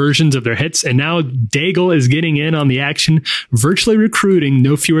Zoomified versions of their hits, and now Daigle is getting in on the action, virtually recruiting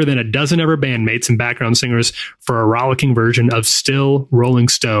no fewer than a dozen of her bandmates and background singers for a rollicking version of Still Rolling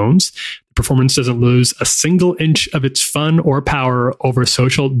Stones. The performance doesn't lose a single inch of its fun or power over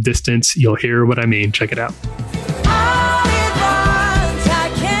social distance. You'll hear what I mean. Check it out.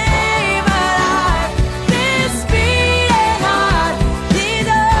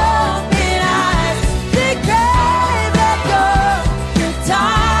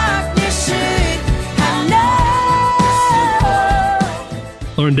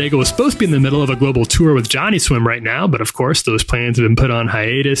 Lauren Daigle was supposed to be in the middle of a global tour with Johnny Swim right now, but of course those plans have been put on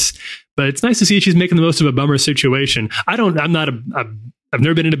hiatus. But it's nice to see she's making the most of a bummer situation. I've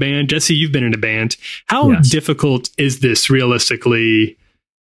never been in a band. Jesse, you've been in a band. How difficult is this realistically,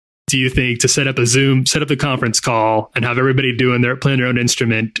 do you think, to set up the conference call and have everybody playing their own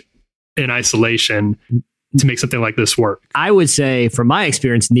instrument in isolation to make something like this work? I would say, from my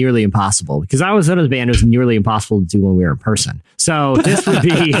experience, nearly impossible, because I was in a band. It was nearly impossible to do when we were in person. So this would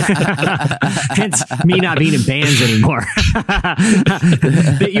be hence me not being in bands anymore.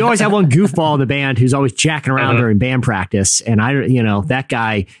 You always have one goofball in the band who's always jacking around during band practice, and that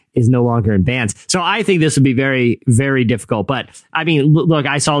guy is no longer in bands. So I think this would be very, very difficult. But I mean, look,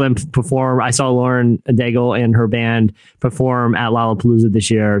 I saw them perform. I saw Lauren Daigle and her band perform at Lollapalooza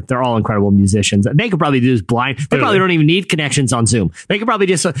this year. They're all incredible musicians. They could probably do this blind. They probably don't even need connections on Zoom. They could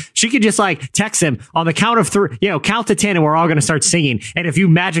probably she could just like text them on the count of 3, count to 10, and we're all going to start singing. And if you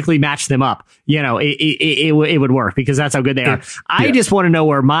magically match them up, it would work, because that's how good they are. I just want to know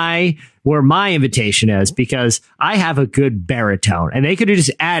where my invitation is, because I have a good baritone, and they could have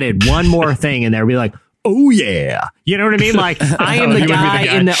just added one more thing in there, be like, oh yeah. You know what I mean? Like, I am the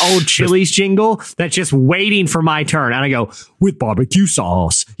guy in the old Chili's jingle that's just waiting for my turn. And I go, with barbecue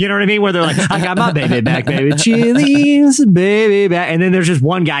sauce. You know what I mean? Where they're like, I got my baby back, baby. Chili's, baby back. And then there's just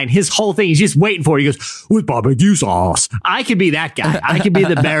one guy, and his whole thing, he's just waiting for it. He goes, with barbecue sauce. I could be that guy. I could be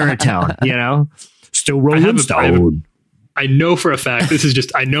the baritone, Still Rolling Stone. I know for a fact, this is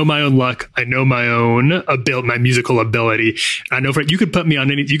just, I know my own luck. I know my own my musical ability. I know you could put me on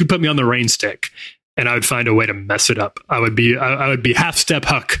the rain stick, and I would find a way to mess it up. I would be half step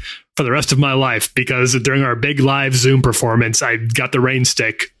Huck for the rest of my life, because during our big live Zoom performance, I got the rain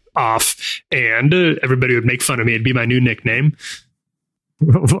stick off, and everybody would make fun of me. It'd be my new nickname.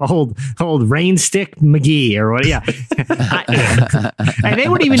 Old rain stick McGee or what? Yeah. And they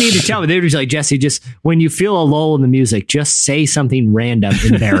wouldn't even need to tell me. They would just like, Jesse, just when you feel a lull in the music, just say something random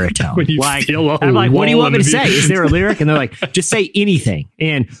in baritone. I'm like, what do you want me to say? Is there a lyric? And they're like, just say anything.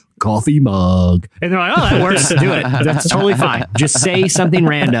 And coffee mug. And they're like, oh, that works. Do it. That's totally fine. Just say something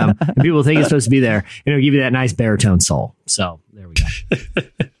random, and people think it's supposed to be there, and it'll give you that nice baritone soul. So there we go.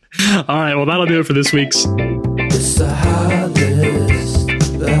 All right. Well, that'll do it for this week's. It's the hot list.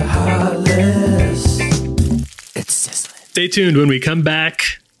 The hot list. It's sizzling. Stay tuned. When we come back,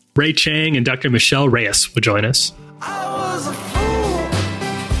 Ray Chang and Dr. Michelle Reyes will join us. I was a fool.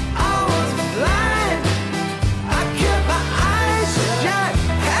 I was blind. I kept my eyes shut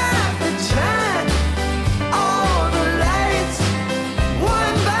half the time. All the lights,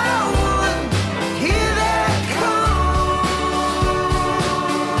 one by one, here they come.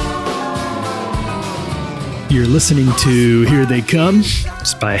 You're listening to Here They Come.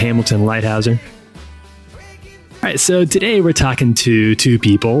 It's by Hamilton Lighthouser. All right, so today we're talking to two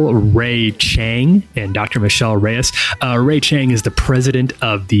people, Ray Chang and Dr. Michelle Reyes. Ray Chang is the president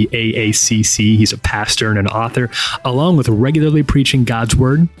of the AACC. He's a pastor and an author. Along with regularly preaching God's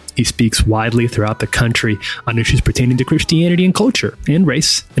word, he speaks widely throughout the country on issues pertaining to Christianity and culture and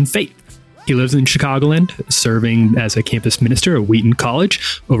race and faith. He lives in Chicagoland, serving as a campus minister at Wheaton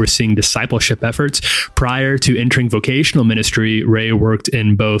College, overseeing discipleship efforts. Prior to entering vocational ministry, Ray worked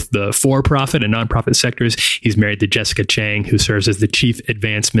in both the for-profit and nonprofit sectors. He's married to Jessica Chang, who serves as the Chief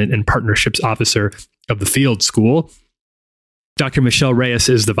Advancement and Partnerships Officer of the Field School. Dr. Michelle Reyes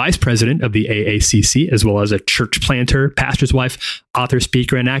is the vice president of the AACC, as well as a church planter, pastor's wife, author,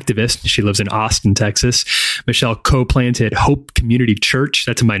 speaker, and activist. She lives in Austin, Texas. Michelle co-planted Hope Community Church.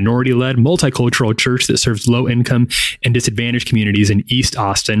 That's a minority-led, multicultural church that serves low-income and disadvantaged communities in East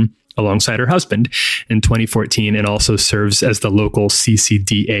Austin, alongside her husband in 2014, and also serves as the local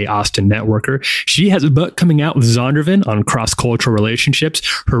CCDA Austin networker. She has a book coming out with Zondervan on cross-cultural relationships.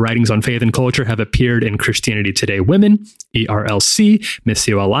 Her writings on faith and culture have appeared in Christianity Today Women, ERLC,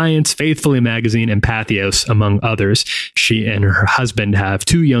 Missio Alliance, Faithfully Magazine, and Pathos, among others. She and her husband have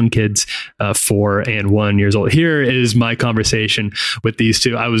 2 young kids, 4 and 1 years old. Here is my conversation with these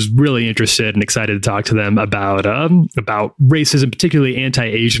two. I was really interested and excited to talk to them about racism, particularly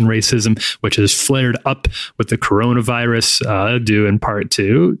anti-Asian racism, which has flared up with the coronavirus, due in part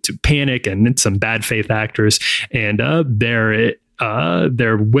to panic and some bad faith actors, and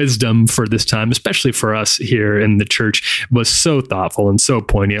their wisdom for this time, especially for us here in the church, was so thoughtful and so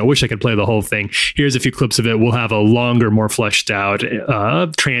poignant. I wish I could play the whole thing. Here's a few clips of it. We'll have a longer, more fleshed out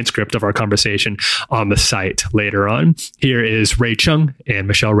transcript of our conversation on the site later on. Here is Ray Chung and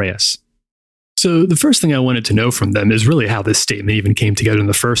Michelle Reyes. So the first thing I wanted to know from them is really how this statement even came together in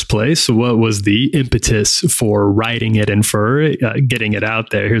the first place. What was the impetus for writing it and for getting it out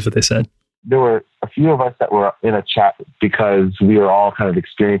there? Here's what they said. There were a few of us that were in a chat because we were all kind of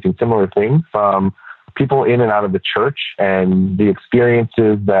experiencing similar things from people in and out of the church, and the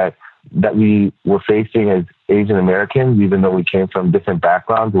experiences that we were facing as Asian Americans, even though we came from different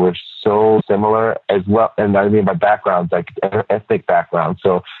backgrounds, were so similar as well. And I mean by backgrounds, like ethnic backgrounds.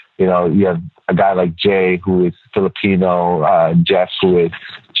 So, you know, you have a guy like Jay, who is Filipino, Jeff, who is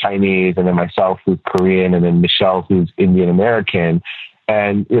Chinese, and then myself, who's Korean, and then Michelle, who's Indian American.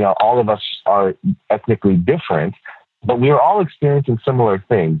 And, you know, all of us are ethnically different, but we are all experiencing similar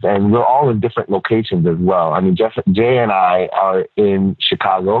things, and we're all in different locations as well. I mean, Jay and I are in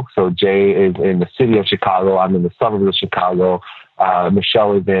Chicago. So Jay is in the city of Chicago. I'm in the suburbs of Chicago.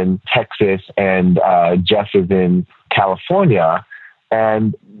 Michelle is in Texas, and Jeff is in California.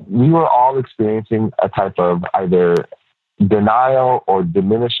 And we were all experiencing a type of either denial or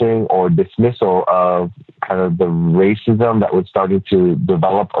diminishing or dismissal of kind of the racism that was starting to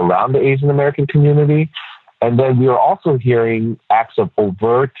develop around the Asian American community. And then we were also hearing acts of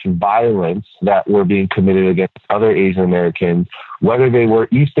overt violence that were being committed against other Asian Americans, whether they were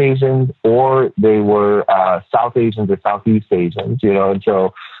East Asians or they were South Asians or Southeast Asians, you know. And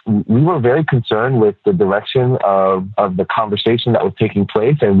so we were very concerned with the direction of the conversation that was taking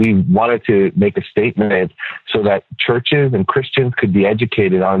place. And we wanted to make a statement so that churches and Christians could be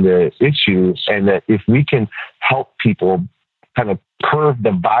educated on the issue, and that if we can help people kind of curb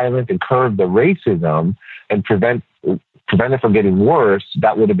the violence and curb the racism and prevent it from getting worse,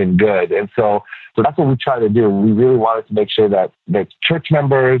 that would have been good. And so that's what we try to do. We really wanted to make sure that church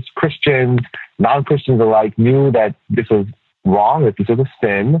members, Christians, non-Christians alike, knew that this was wrong, that this was a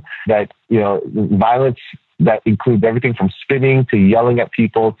sin, that, you know, violence that includes everything from spitting to yelling at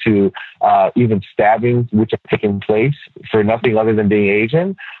people to even stabbings, which have taken place for nothing other than being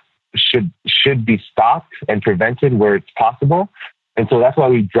Asian, should be stopped and prevented where it's possible. And so that's why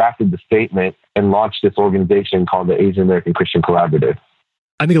we drafted the statement and launched this organization called the Asian American Christian Collaborative.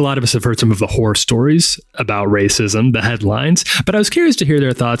 I think a lot of us have heard some of the horror stories about racism, the headlines, but I was curious to hear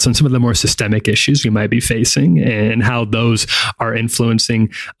their thoughts on some of the more systemic issues we might be facing and how those are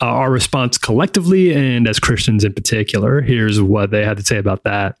influencing our response collectively and as Christians in particular. Here's what they had to say about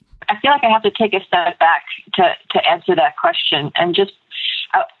that. I feel like I have to take a step back to answer that question, and just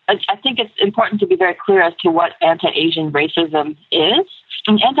I think it's important to be very clear as to what anti-Asian racism is.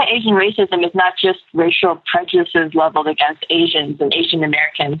 And anti-Asian racism is not just racial prejudices leveled against Asians and Asian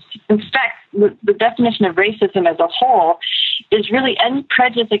Americans. In fact, the definition of racism as a whole is really any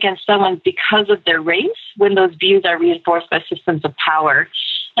prejudice against someone because of their race when those views are reinforced by systems of power.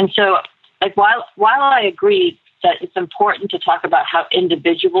 And so, like, while I agree that it's important to talk about how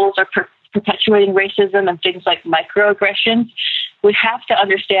individuals are perpetuating racism and things like microaggressions, we have to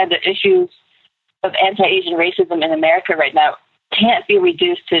understand that issues of anti-Asian racism in America right now can't be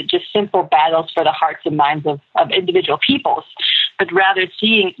reduced to just simple battles for the hearts and minds of individual peoples, but rather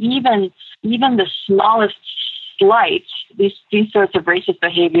seeing even the smallest slight, these sorts of racist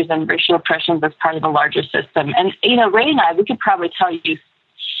behaviors and racial oppressions as part of a larger system. And, you know, Ray and I, we could probably tell you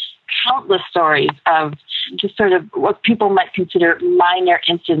countless stories of just sort of what people might consider minor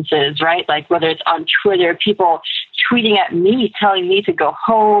instances, right? Like whether it's on Twitter, people tweeting at me, telling me to go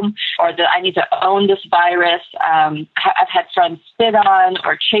home or that I need to own this virus. I've had friends spit on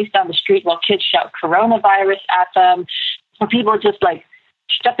or chased down the street while kids shout coronavirus at them. Or people just like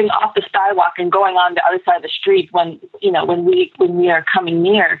stepping off the sidewalk and going on the other side of the street when we are coming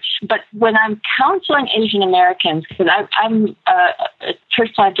near. But when I'm counseling Asian Americans, because I'm a church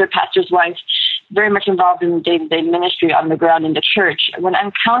planter, pastor's wife, very much involved in day-to-day ministry on the ground in the church. When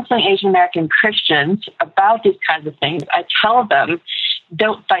I'm counseling Asian American Christians about these kinds of things, I tell them,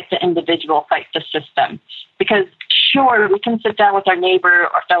 don't fight the individual, fight the system. Because sure, we can sit down with our neighbor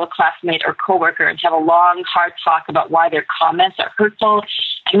or fellow classmate or coworker and have a long, hard talk about why their comments are hurtful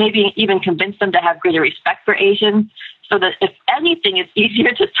and maybe even convince them to have greater respect for Asians so that if anything, it's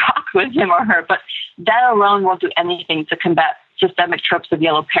easier to talk with him or her. But that alone won't do anything to combat systemic tropes of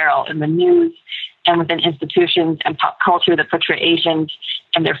yellow peril in the news and within institutions and pop culture that portray Asians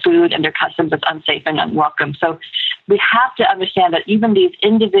and their food and their customs as unsafe and unwelcome. So we have to understand that even these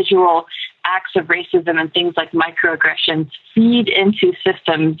individual acts of racism and things like microaggressions feed into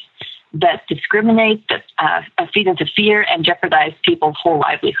systems that discriminate, that feed into fear and jeopardize people's whole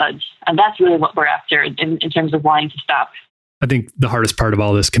livelihoods. And that's really what we're after in terms of wanting to stop. I think the hardest part of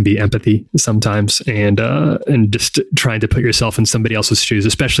all this can be empathy sometimes, and just trying to put yourself in somebody else's shoes,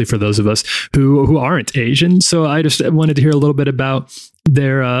 especially for those of us who aren't Asian. So I just wanted to hear a little bit about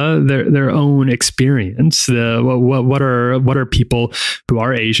their own experience. What are people who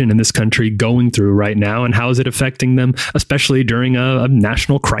are Asian in this country going through right now, and how is it affecting them, especially during a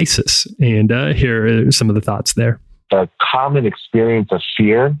national crisis? And here are some of the thoughts there. A common experience of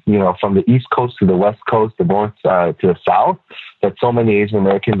fear, from the East Coast to the West Coast, the North to the South, that so many Asian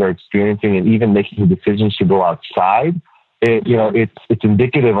Americans are experiencing, and even making decisions to go outside. It's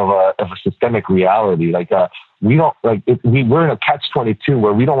indicative of a systemic reality. We're in a catch-22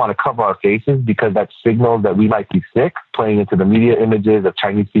 where we don't want to cover our faces because that signals that we might be sick, playing into the media images of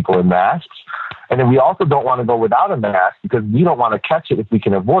Chinese people in masks. And then we also don't want to go without a mask because we don't want to catch it if we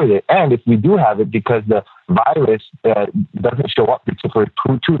can avoid it. And if we do have it, because the virus doesn't show up for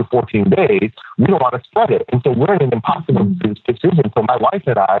 2 to 14 days, we don't want to spread it. And so we're in an impossible decision. So my wife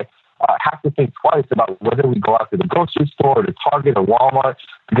and I have to think twice about whether we go out to the grocery store or to Target or Walmart,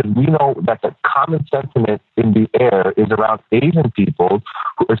 because we know that the common sentiment in the air is around Asian people,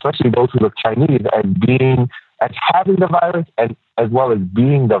 especially those who look Chinese, as having the virus and as well as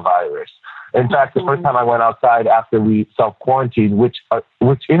being the virus. In fact, the first time I went outside after we self-quarantined, which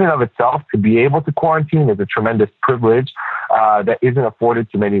in and of itself, to be able to quarantine is a tremendous privilege that isn't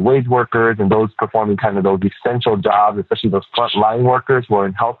afforded to many wage workers and those performing kind of those essential jobs, especially those frontline workers who are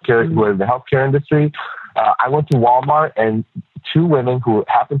in healthcare, who are in the healthcare industry. I went to Walmart, and two women who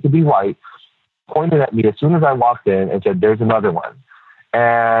happened to be white pointed at me as soon as I walked in and said, "There's another one."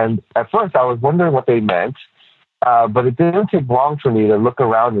 And at first I was wondering what they meant. But it didn't take long for me to look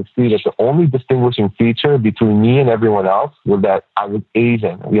around and see that the only distinguishing feature between me and everyone else was that I was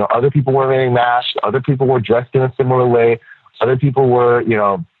Asian. Other people were wearing masks. Other people were dressed in a similar way. Other people were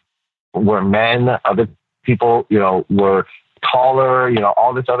men. Other people, were taller,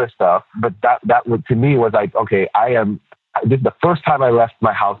 all this other stuff. But that was, to me, was like, okay, this is the first time I left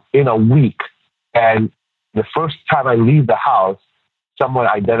my house in a week. And the first time I leave the house, someone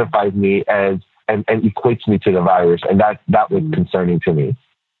identifies me as and equates me to the virus. And that was concerning to me.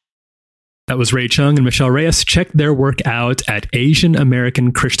 That was Ray Chang and Michelle Reyes. Check their work out at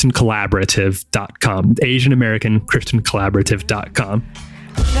AsianAmericanChristianCollaborative.com. AsianAmericanChristianCollaborative.com.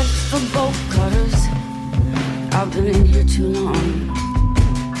 That's for bolt cutters. I've been in here too long.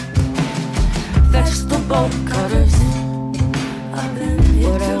 That's the bolt cutters.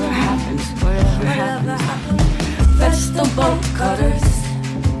 Whatever happens. That's the bolt cutters.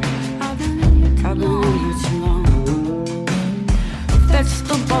 I've been in here too long. Fetch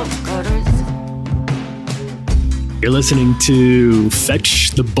the bolt cutters. You're listening to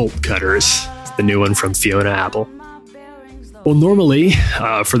Fetch the Bolt Cutters. It's the new one from Fiona Apple. Well, normally,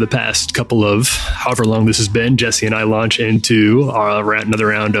 for the past couple of however long this has been, Jesse and I launch into another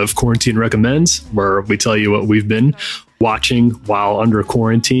round of Quarantine Recommends, where we tell you what we've been watching while under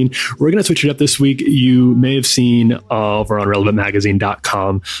quarantine. We're going to switch it up this week. You may have seen over on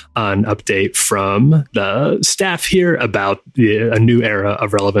relevantmagazine.com an update from the staff here about a new era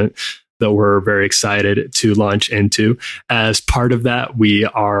of Relevant that we're very excited to launch into. As part of that, we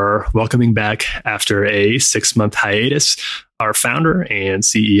are welcoming back after a 6-month hiatus our founder and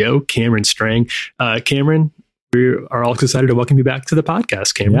CEO, Cameron Strang. Cameron, we are all excited to welcome you back to the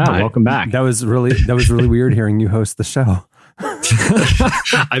podcast, Cameron. Yeah, Hi. welcome back. That was really weird hearing you host the show.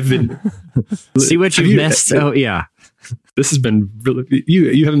 I've been see what you've missed. Oh yeah. This has been really,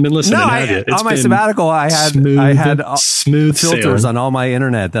 you haven't been listening, have you? On my sabbatical, I had smooth filters sailing on all my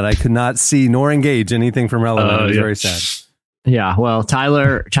internet that I could not see nor engage anything from Relevant. It was very sad. Yeah, well,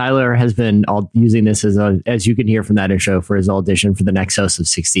 Tyler has been using this as you can hear from that intro, for his audition for the next host of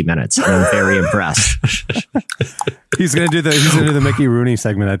 60 Minutes. And I'm very impressed. He's gonna do the Mickey Rooney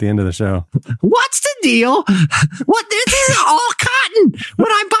segment at the end of the show. What's the deal? What, this is all cotton. When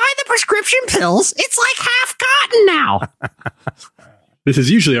I buy the prescription pills, it's like half cotton now. This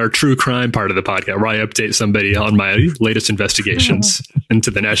is usually our true crime part of the podcast, where I update somebody on my latest investigations into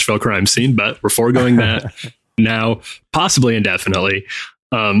the Nashville crime scene, but we're foregoing that now, possibly indefinitely.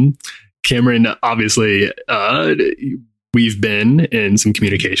 Cameron, obviously, we've been in some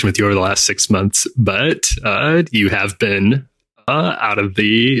communication with you over the last 6 months, but you have been out of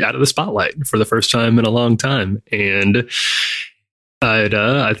the spotlight for the first time in a long time, and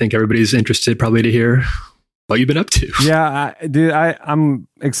I think everybody's interested probably to hear what you've been up to. Yeah, I'm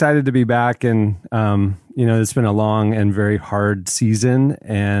excited to be back, and it's been a long and very hard season,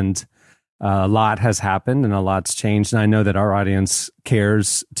 and a lot has happened and a lot's changed. And I know that our audience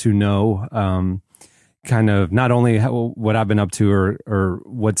cares to know kind of not only what I've been up to or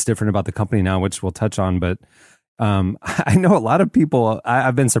what's different about the company now, which we'll touch on, but I know a lot of people,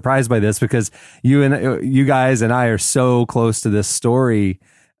 I've been surprised by this because you guys and I are so close to this story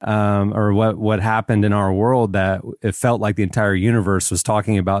or what happened in our world that it felt like the entire universe was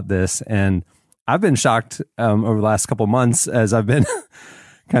talking about this. And I've been shocked over the last couple months as I've been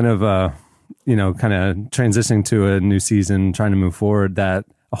kind of transitioning to a new season, trying to move forward, that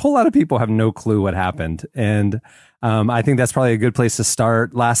a whole lot of people have no clue what happened. And I think that's probably a good place to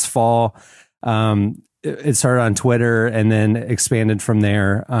start. Last fall, it started on Twitter and then expanded from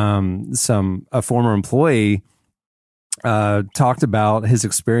there. A former employee talked about his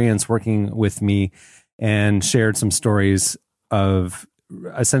experience working with me and shared some stories of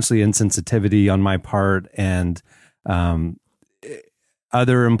essentially insensitivity on my part, and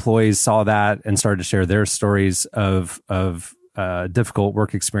other employees saw that and started to share their stories of difficult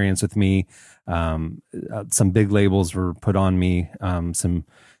work experience with me. Some big labels were put on me. It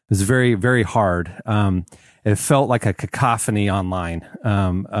was very, very hard. It felt like a cacophony online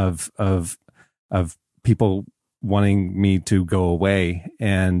of people wanting me to go away,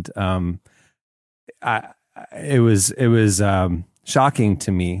 and it was shocking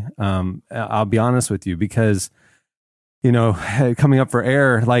to me. I'll be honest with you, because coming up for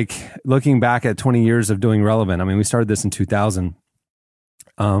air, like looking back at 20 years of doing Relevant, I mean, we started this in 2000.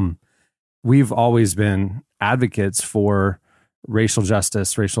 We've always been advocates for racial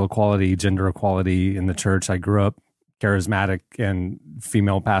justice, racial equality, gender equality in the church. I grew up charismatic and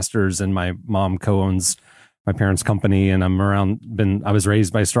female pastors, and my mom co-owns my parents' company, and I was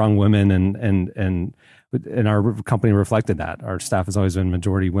raised by strong women, and our company reflected that. Our staff has always been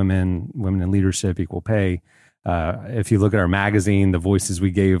majority women in leadership, equal pay. If you look at our magazine, the voices we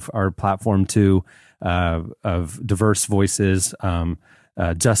gave our platform to, of diverse voices,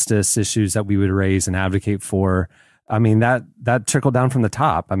 justice issues that we would raise and advocate for, I mean, that trickled down from the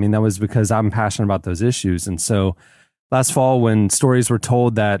top. I mean, that was because I'm passionate about those issues. And so last fall, when stories were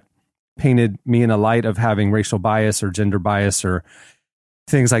told that painted me in a light of having racial bias or gender bias or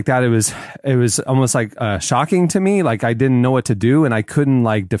things like that, it was almost like shocking to me. Like I didn't know what to do, and I couldn't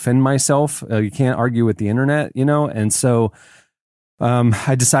like defend myself. You can't argue with the internet, and so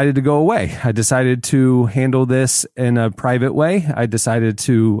I decided to go away. I decided to handle this in a private way. I decided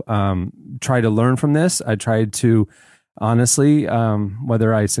to try to learn from this. I tried to honestly,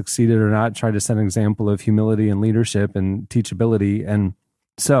 whether I succeeded or not, try to set an example of humility and leadership and teachability. And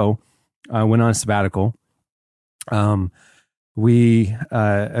so I went on a sabbatical. We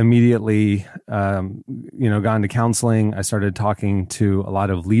immediately, got into counseling. I started talking to a lot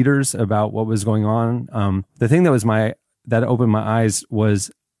of leaders about what was going on. The thing that opened my eyes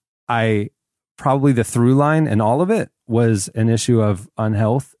was probably the through line in all of it was an issue of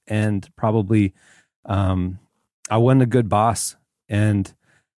unhealth, and probably I wasn't a good boss. And,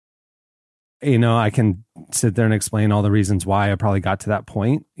 I can sit there and explain all the reasons why I probably got to that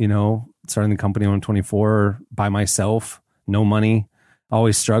point, starting the company when I'm 24 by myself, no money,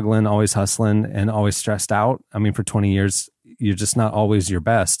 always struggling, always hustling, and always stressed out. I mean, for 20 years, you're just not always your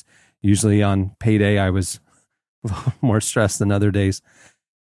best. Usually on payday, I was a little more stressed than other days.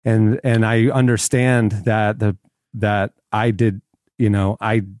 And I understand that I did,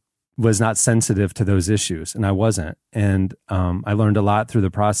 I was not sensitive to those issues, and I wasn't. And I learned a lot through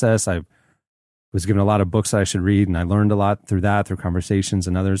the process. I was given a lot of books that I should read, and I learned a lot through conversations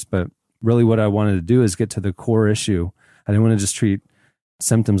and others. But really what I wanted to do is get to the core issue I didn't want to just treat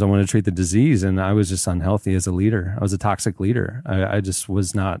symptoms. I wanted to treat the disease. And I was just unhealthy as a leader. I was a toxic leader. I just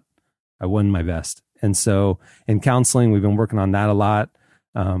was not, I wasn't my best. And so in counseling, we've been working on that a lot.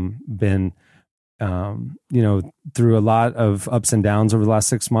 Been, through a lot of ups and downs over the last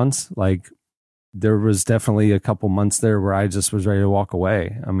 6 months. Like there was definitely a couple months there where I just was ready to walk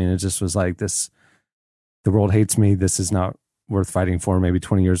away. I mean, it just was like this, the world hates me. This is not worth fighting for. Maybe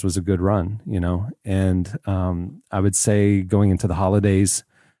 20 years was a good run, and I would say going into the holidays,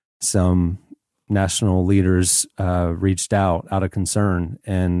 some national leaders reached out of concern.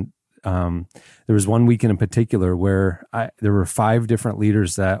 And there was one weekend in particular where there were 5 different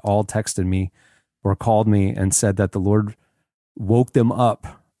leaders that all texted me or called me and said that the Lord woke them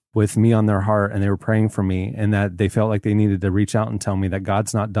up with me on their heart, and they were praying for me, and that they felt like they needed to reach out and tell me that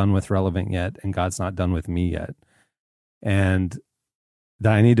God's not done with Relevant yet, and God's not done with me yet. And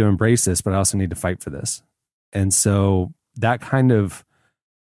that I need to embrace this, but I also need to fight for this. And so that kind of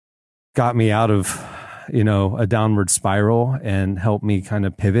got me out of, a downward spiral and helped me kind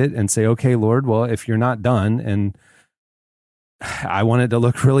of pivot and say, okay, Lord, well, if you're not done, and I want it to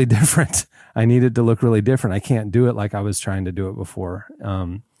look really different. I need it to look really different. I can't do it like I was trying to do it before.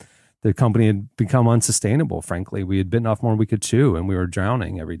 The company had become unsustainable, frankly. We had bitten off more than we could chew, and we were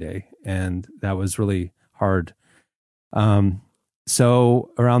drowning every day. And that was really hard.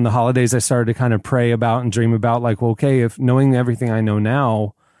 So around the holidays, I started to kind of pray about and dream about, like, well, okay, if knowing everything I know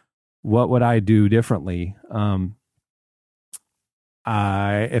now, what would I do differently?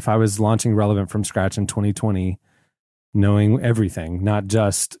 If I was launching Relevant from scratch in 2020, knowing everything, not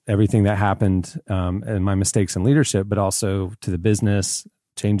just everything that happened and my mistakes in leadership, but also to the business,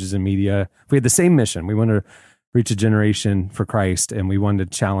 changes in media. We had the same mission. We wanted to reach a generation for Christ, and we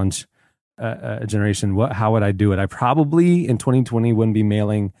wanted to challenge a generation. How would I do it? I probably in 2020 wouldn't be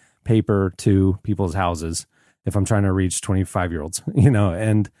mailing paper to people's houses if I'm trying to reach 25-year-olds,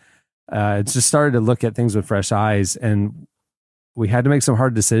 and it's just started to look at things with fresh eyes. And we had to make some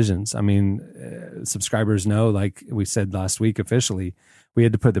hard decisions. I mean, subscribers know, like we said last week, officially, we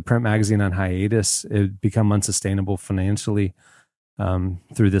had to put the print magazine on hiatus. It had become unsustainable financially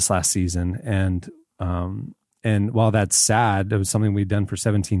through this last season. And while that's sad, it was something we'd done for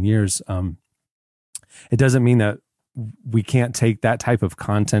 17 years. It doesn't mean that we can't take that type of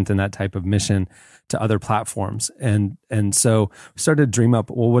content and that type of mission to other platforms. And so we started to dream up,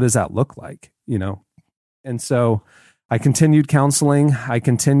 well, what does that look like? And so I continued counseling. I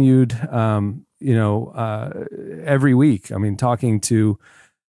continued, every week, talking to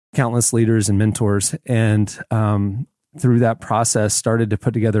countless leaders and mentors. And through that process, started to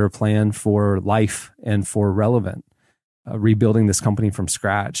put together a plan for life and for Relevant, rebuilding this company from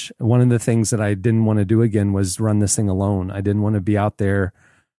scratch. One of the things that I didn't want to do again was run this thing alone. I didn't want to be out there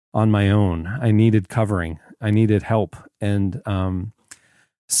on my own. I needed covering. I needed help. And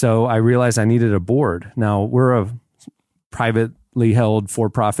so I realized I needed a board. Now, we're a privately held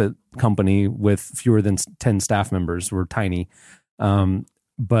for-profit company with fewer than 10 staff members. We're tiny.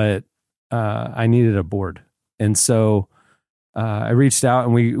 But I needed a board. And so I reached out,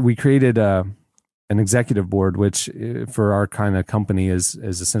 and we created an executive board, which for our kind of company is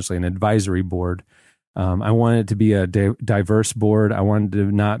essentially an advisory board. I wanted it to be a diverse board. I wanted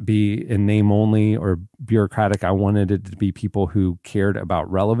to not be in name only or bureaucratic. I wanted it to be people who cared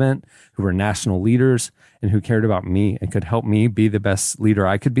about Relevant, who were national leaders, and who cared about me and could help me be the best leader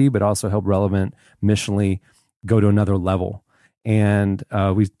I could be, but also help Relevant missionally go to another level. And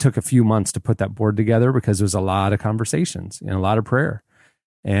we took a few months to put that board together because there was a lot of conversations and a lot of prayer.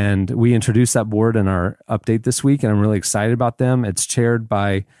 And we introduced that board in our update this week, and I'm really excited about them. It's chaired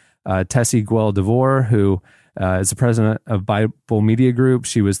by Tessie Guel-DeVore, who is the president of Bible Media Group.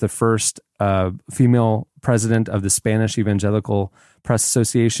 She was the first female president of the Spanish Evangelical Press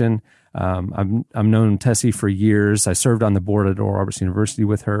Association. I've known Tessie for years. I served on the board at Oral Roberts University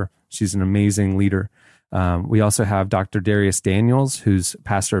with her. She's an amazing leader. We also have Dr. Darius Daniels, who's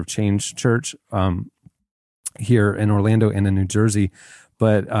pastor of Change Church here in Orlando and in New Jersey.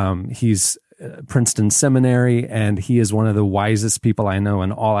 But he's Princeton Seminary, and he is one of the wisest people I know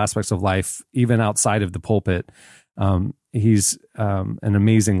in all aspects of life, even outside of the pulpit. He's an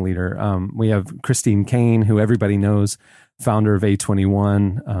amazing leader. We have Christine Kane, who everybody knows, founder of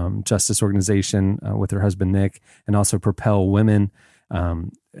A21 Justice Organization with her husband, Nick, and also Propel Women.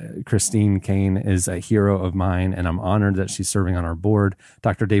 Christine Kane is a hero of mine, and I'm honored that she's serving on our board.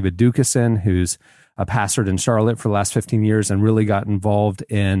 Dr. David Dukeson, who's pastored in Charlotte for the last 15 years and really got involved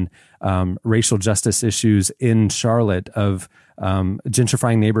in racial justice issues in Charlotte, of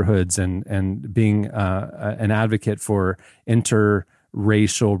gentrifying neighborhoods and being an advocate for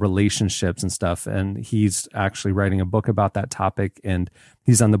racial relationships and stuff. And he's actually writing a book about that topic. And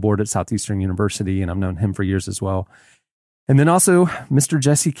he's on the board at Southeastern University, and I've known him for years as well. And then also Mr.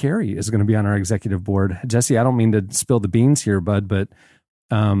 Jesse Carey is going to be on our executive board. Jesse, I don't mean to spill the beans here, bud, but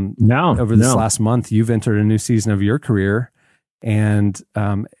over this last month, you've entered a new season of your career and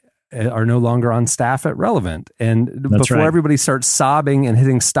are no longer on staff at Relevant. And before everybody starts sobbing and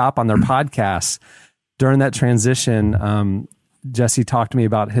hitting stop on their podcasts, during that transition, Jesse talked to me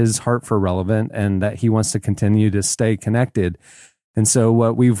about his heart for Relevant and that he wants to continue to stay connected. And so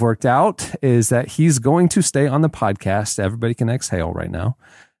what we've worked out is that he's going to stay on the podcast. Everybody can exhale right now.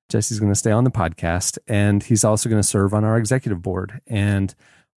 Jesse's going to stay on the podcast, and he's also going to serve on our executive board. And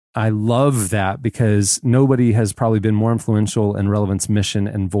I love that because nobody has probably been more influential in Relevant's mission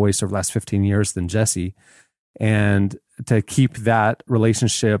and voice over the last 15 years than Jesse. And to keep that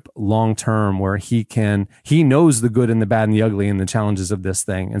relationship long-term where he knows the good and the bad and the ugly and the challenges of this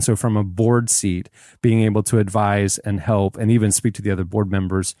thing. And so from a board seat, being able to advise and help and even speak to the other board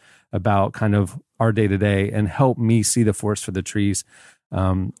members about kind of our day-to-day and help me see the forest for the trees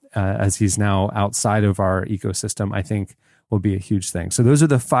as he's now outside of our ecosystem, I think will be a huge thing. So those are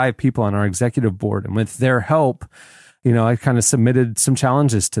the 5 people on our executive board. And with their help, I kind of submitted some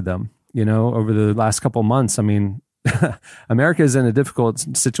challenges to them, over the last couple of months. I mean, America is in a difficult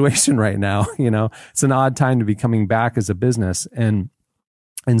situation right now. It's an odd time to be coming back as a business. And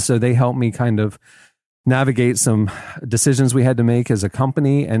so they helped me kind of navigate some decisions we had to make as a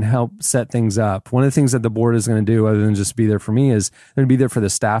company and help set things up. One of the things that the board is going to do, other than just be there for me, is they're going to be there for the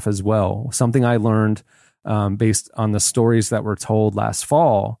staff as well. Something I learned based on the stories that were told last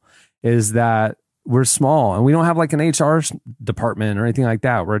fall is that we're small and we don't have like an HR department or anything like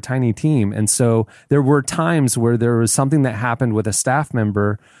that. We're a tiny team. And so there were times where there was something that happened with a staff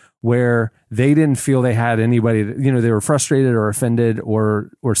member where they didn't feel they had anybody, they were frustrated or offended or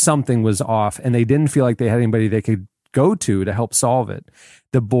something was off and they didn't feel like they had anybody they could go to help solve it.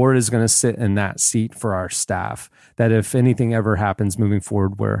 The board is going to sit in that seat for our staff, that if anything ever happens moving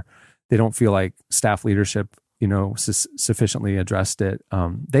forward where they don't feel like staff leadership sufficiently addressed it,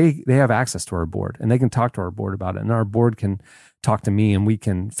 they have access to our board and they can talk to our board about it, and our board can talk to me and we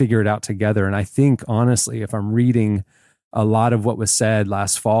can figure it out together. And I think honestly, if I'm reading a lot of what was said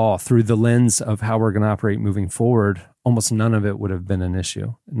last fall through the lens of how we're going to operate moving forward, almost none of it would have been an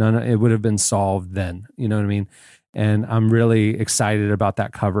issue. It would have been solved then. You know what I mean? And I'm really excited about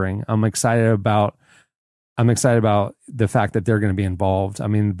that covering. I'm excited about the fact that they're going to be involved. I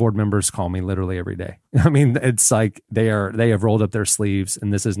mean, board members call me literally every day. I mean, it's like they have rolled up their sleeves,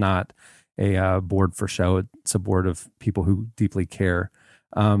 and this is not a board for show. It's a board of people who deeply care.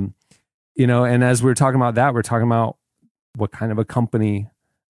 And as we're talking about that, we're talking about what kind of a company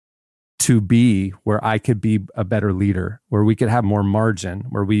to be where I could be a better leader, where we could have more margin,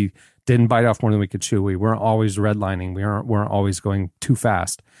 where we didn't bite off more than we could chew. We weren't always redlining. We weren't always going too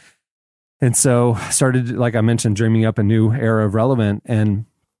fast. And so started, like I mentioned, dreaming up a new era of Relevant. And,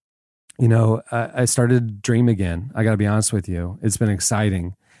 I started to dream again. I got to be honest with you. It's been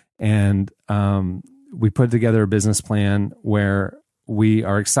exciting. And we put together a business plan where we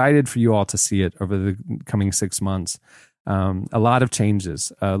are excited for you all to see it over the coming 6 months. A lot of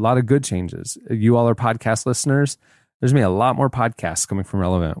changes, a lot of good changes. You all are podcast listeners. There's going to be a lot more podcasts coming from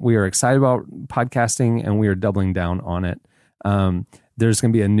Relevant. We are excited about podcasting and we are doubling down on it. There's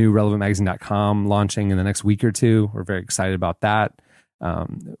going to be a new relevantmagazine.com launching in the next week or two. We're very excited about that.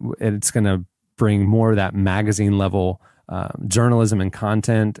 It's going to bring more of that magazine level journalism and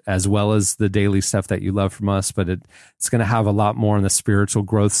content, as well as the daily stuff that you love from us. But it's going to have a lot more on the spiritual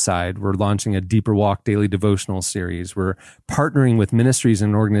growth side. We're launching a Deeper Walk daily devotional series. We're partnering with ministries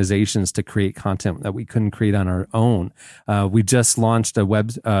and organizations to create content that we couldn't create on our own. We just launched a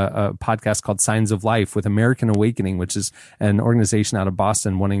podcast called Signs of Life with American Awakening, which is an organization out of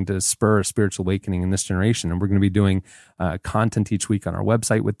Boston wanting to spur a spiritual awakening in this generation. And we're going to be doing content each week on our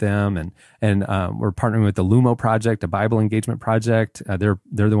website with them. And we're partnering with the Lumo Project, a Bible engagement project. They're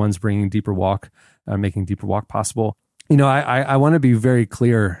the ones bringing Deeper Walk, making Deeper Walk possible. I want to be very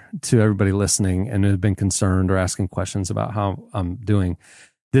clear to everybody listening and who've been concerned or asking questions about how I'm doing.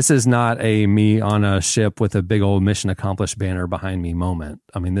 This is not a me on a ship with a big old mission accomplished banner behind me moment.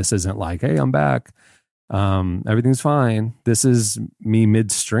 I mean, this isn't like, hey, I'm back. Everything's fine. This is me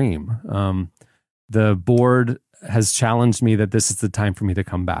midstream. The board has challenged me that this is the time for me to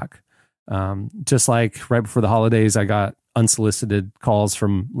come back. Just like right before the holidays, I got unsolicited calls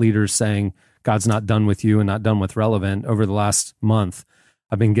from leaders saying, God's not done with you and not done with Relevant. Over the last month,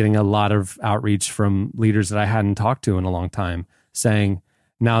 I've been getting a lot of outreach from leaders that I hadn't talked to in a long time saying,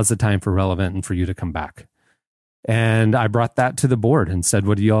 now's the time for Relevant and for you to come back. And I brought that to the board and said,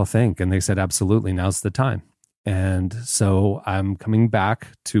 what do you all think? And they said, absolutely, now's the time. And so I'm coming back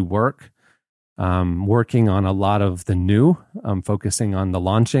to work, working on a lot of the new. I'm focusing on the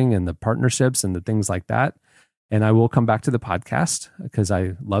launching and the partnerships and the things like that. And I will come back to the podcast because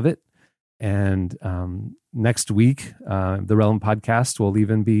I love it. And next week, the Relevant Podcast will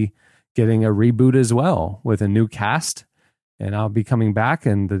even be getting a reboot as well with a new cast. And I'll be coming back,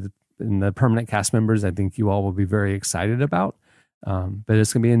 and the permanent cast members, I think you all will be very excited about. But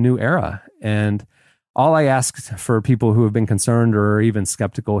it's going to be a new era. And all I ask for people who have been concerned or even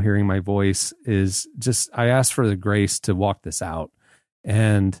skeptical hearing my voice is just, I ask for the grace to walk this out.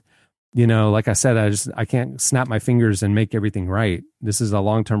 And, like I said, I can't snap my fingers and make everything right. This is a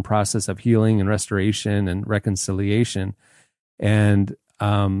long-term process of healing and restoration and reconciliation. And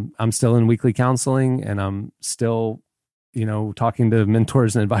I'm still in weekly counseling, and I'm still, talking to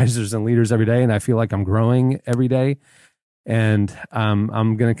mentors and advisors and leaders every day. And I feel like I'm growing every day. And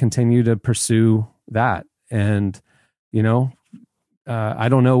I'm going to continue to pursue that. And, I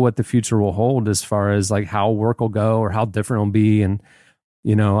don't know what the future will hold as far as like how work will go or how different it'll be. And,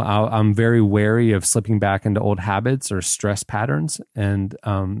 I'm very wary of slipping back into old habits or stress patterns. And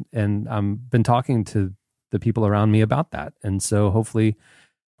I've been talking to the people around me about that. And so hopefully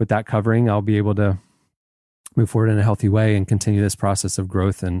with that covering, I'll be able to move forward in a healthy way and continue this process of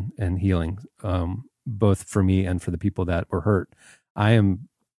growth and healing, both for me and for the people that were hurt. I am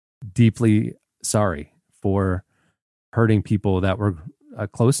deeply sorry for hurting people that were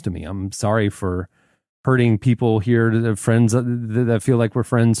close to me. I'm sorry for hurting people here, the friends that feel like we're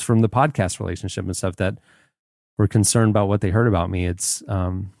friends from the podcast relationship and stuff, that were concerned about what they heard about me. It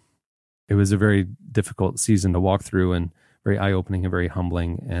was a very difficult season to walk through, and very eye-opening and very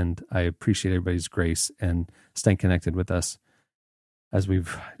humbling. And I appreciate everybody's grace and staying connected with us as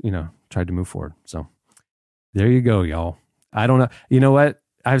we've, tried to move forward. So there you go, y'all. I don't know. You know what?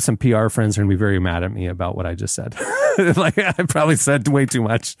 I have some PR friends who are going to be very mad at me about what I just said. Like I probably said way too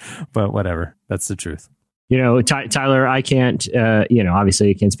much, but whatever. That's the truth. Tyler, I can't, obviously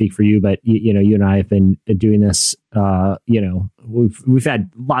I can't speak for you, but you and I have been doing this, we've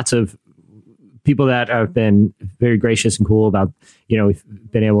had lots of people that have been very gracious and cool about, we've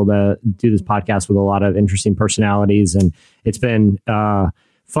been able to do this podcast with a lot of interesting personalities, and it's been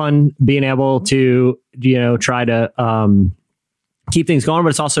fun being able to, try to keep things going. But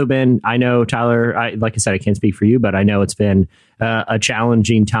it's also been, I know, Tyler, like I said, I can't speak for you, but I know it's been a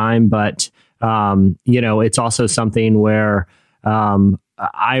challenging time. But, it's also something where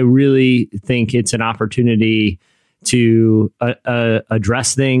I really think it's an opportunity to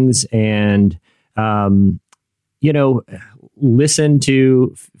address things and, listen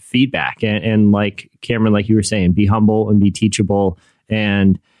to feedback and like Cameron, like you were saying, be humble and be teachable.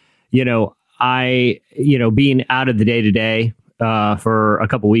 And, being out of the day to day for a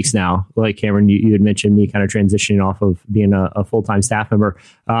couple weeks now, like Cameron, you had mentioned me kind of transitioning off of being a full-time staff member.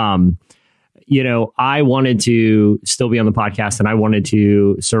 I wanted to still be on the podcast, and I wanted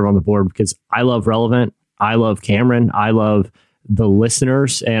to serve on the board because I love Relevant. I love Cameron. I love the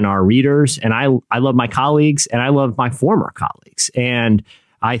listeners and our readers, and I love my colleagues, and I love my former colleagues. And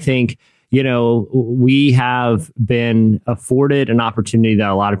I think, we have been afforded an opportunity that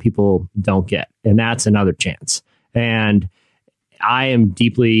a lot of people don't get, and that's another chance. And I am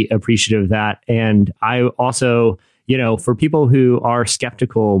deeply appreciative of that. And I also, for people who are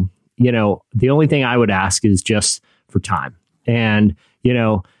skeptical, the only thing I would ask is just for time. And,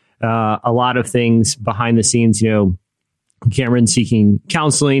 a lot of things behind the scenes, Cameron seeking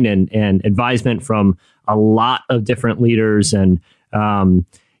counseling and advisement from a lot of different leaders. And,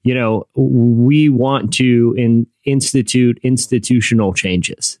 we want to institute institutional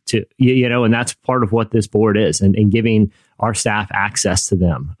changes to, and that's part of what this board is, and giving our staff access to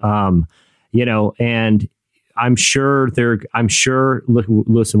them. And I'm sure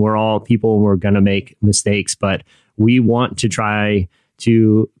listen, we're all people and we're going to make mistakes, but we want to try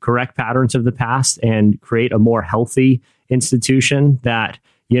to correct patterns of the past and create a more healthy institution that,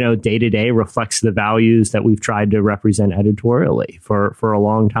 day to day reflects the values that we've tried to represent editorially for a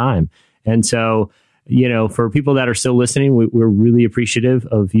long time. And so, for people that are still listening, we're really appreciative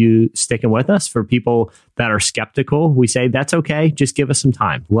of you sticking with us. For people that are skeptical, we say, that's okay. Just give us some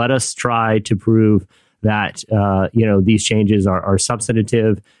time. Let us try to prove that, these changes are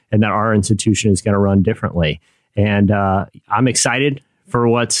substantive and that our institution is going to run differently. And I'm excited for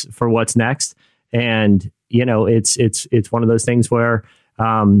what's next. And, it's one of those things where,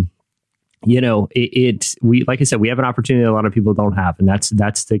 we, like I said, we have an opportunity that a lot of people don't have. And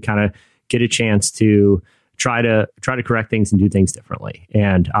that's to kind of get a chance to try to correct things and do things differently.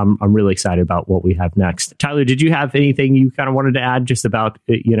 And I'm really excited about what we have next. Tyler, did you have anything you kind of wanted to add just about,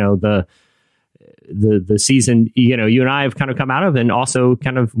 the season, you and I have kind of come out of, and also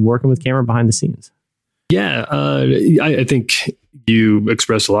kind of working with Cameron behind the scenes? Yeah, I think you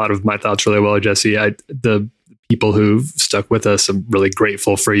expressed a lot of my thoughts really well, Jesse. The people who've stuck with us, I'm really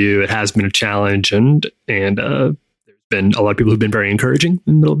grateful for you. It has been a challenge, and there's been a lot of people who've been very encouraging in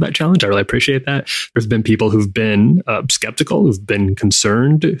the middle of that challenge. I really appreciate that. There's been people who've been skeptical, who've been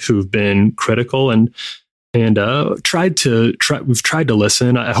concerned, who've been critical, and we've tried to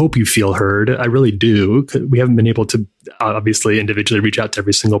listen. I hope you feel heard. I really do. We haven't been able to obviously individually reach out to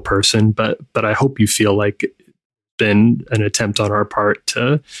every single person, but I hope you feel like it's been an attempt on our part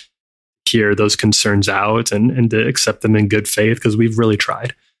to hear those concerns out and to accept them in good faith, because we've really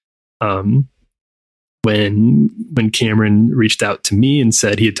tried. When Cameron reached out to me and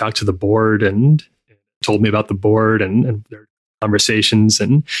said he had talked to the board and told me about the board and their conversations,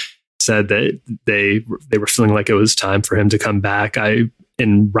 and said that they were feeling like it was time for him to come back, I,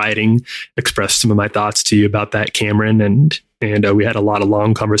 in writing, expressed some of my thoughts to you about that, Cameron, and we had a lot of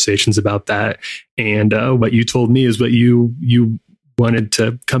long conversations about that. And what you told me is what you wanted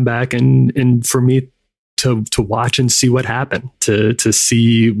to come back and for me to watch and see what happened, to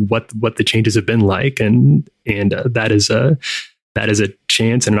see what the changes have been like, and that is a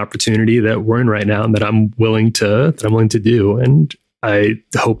chance and an opportunity that we're in right now, and that I'm willing to do. And I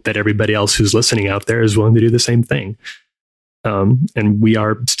hope that everybody else who's listening out there is willing to do the same thing. And we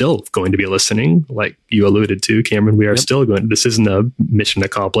are still going to be listening, like you alluded to, Cameron. We are still going. This isn't a mission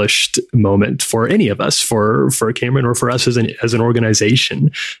accomplished moment for any of us, for Cameron or for us as an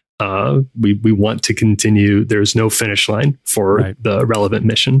organization. We want to continue. There's no finish line for the relevant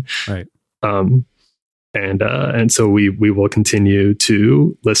mission. Right. And so we will continue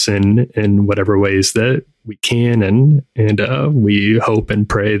to listen in whatever ways that we can, and we hope and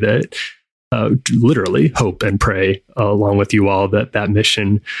pray that, literally hope and pray along with you all, that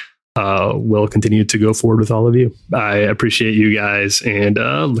mission will continue to go forward with all of you. I appreciate you guys, and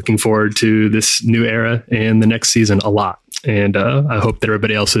looking forward to this new era and the next season a lot. And I hope that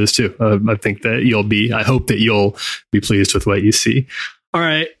everybody else is too. I hope that you'll be pleased with what you see. All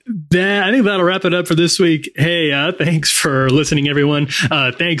right. I think that'll wrap it up for this week. Hey, thanks for listening, everyone.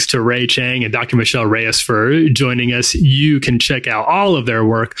 Thanks to Ray Chang and Dr. Michelle Reyes for joining us. You can check out all of their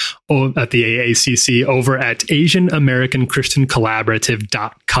work at the AACC over at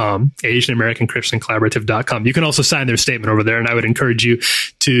AsianAmericanChristianCollaborative.com, AsianAmericanChristianCollaborative.com. You can also sign their statement over there, and I would encourage you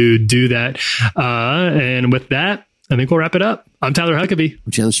to do that. And with that, I think we'll wrap it up. I'm Tyler Huckabee.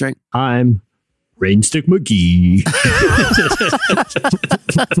 I'm Chandler Strang. I'm Rainstick McGee.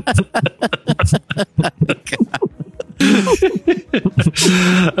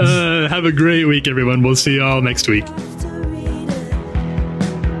 Have a great week, everyone. We'll see you all next week.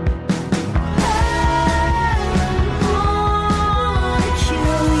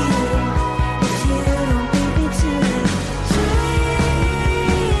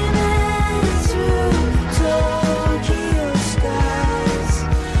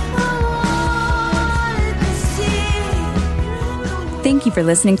 Thank you for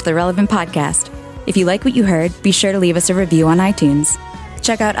listening to the Relevant Podcast. If you like what you heard, be sure to leave us a review on iTunes.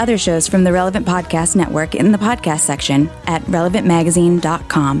 Check out other shows from the Relevant Podcast Network in the podcast section at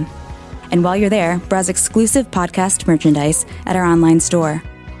relevantmagazine.com. And while you're there, browse exclusive podcast merchandise at our online store.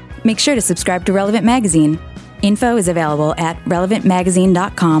 Make sure to subscribe to Relevant Magazine. Info is available at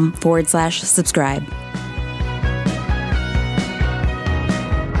relevantmagazine.com/subscribe.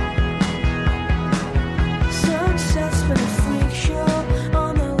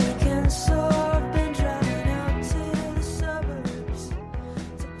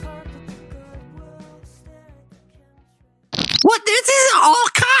 What? This is all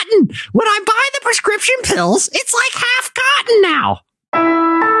cotton. When I buy the prescription pills, it's like half cotton now.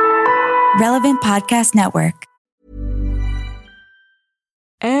 Relevant Podcast Network.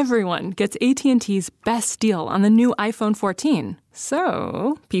 Everyone gets AT&T's best deal on the new iPhone 14.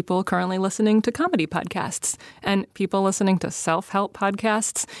 So, people currently listening to comedy podcasts, and people listening to self-help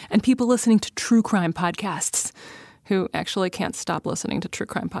podcasts, and people listening to true crime podcasts, who actually can't stop listening to true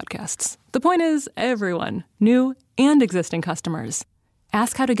crime podcasts. The point is, everyone, new and existing customers.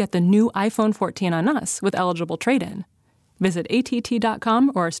 Ask how to get the new iPhone 14 on us with eligible trade-in. Visit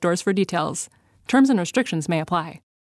att.com or stores for details. Terms and restrictions may apply.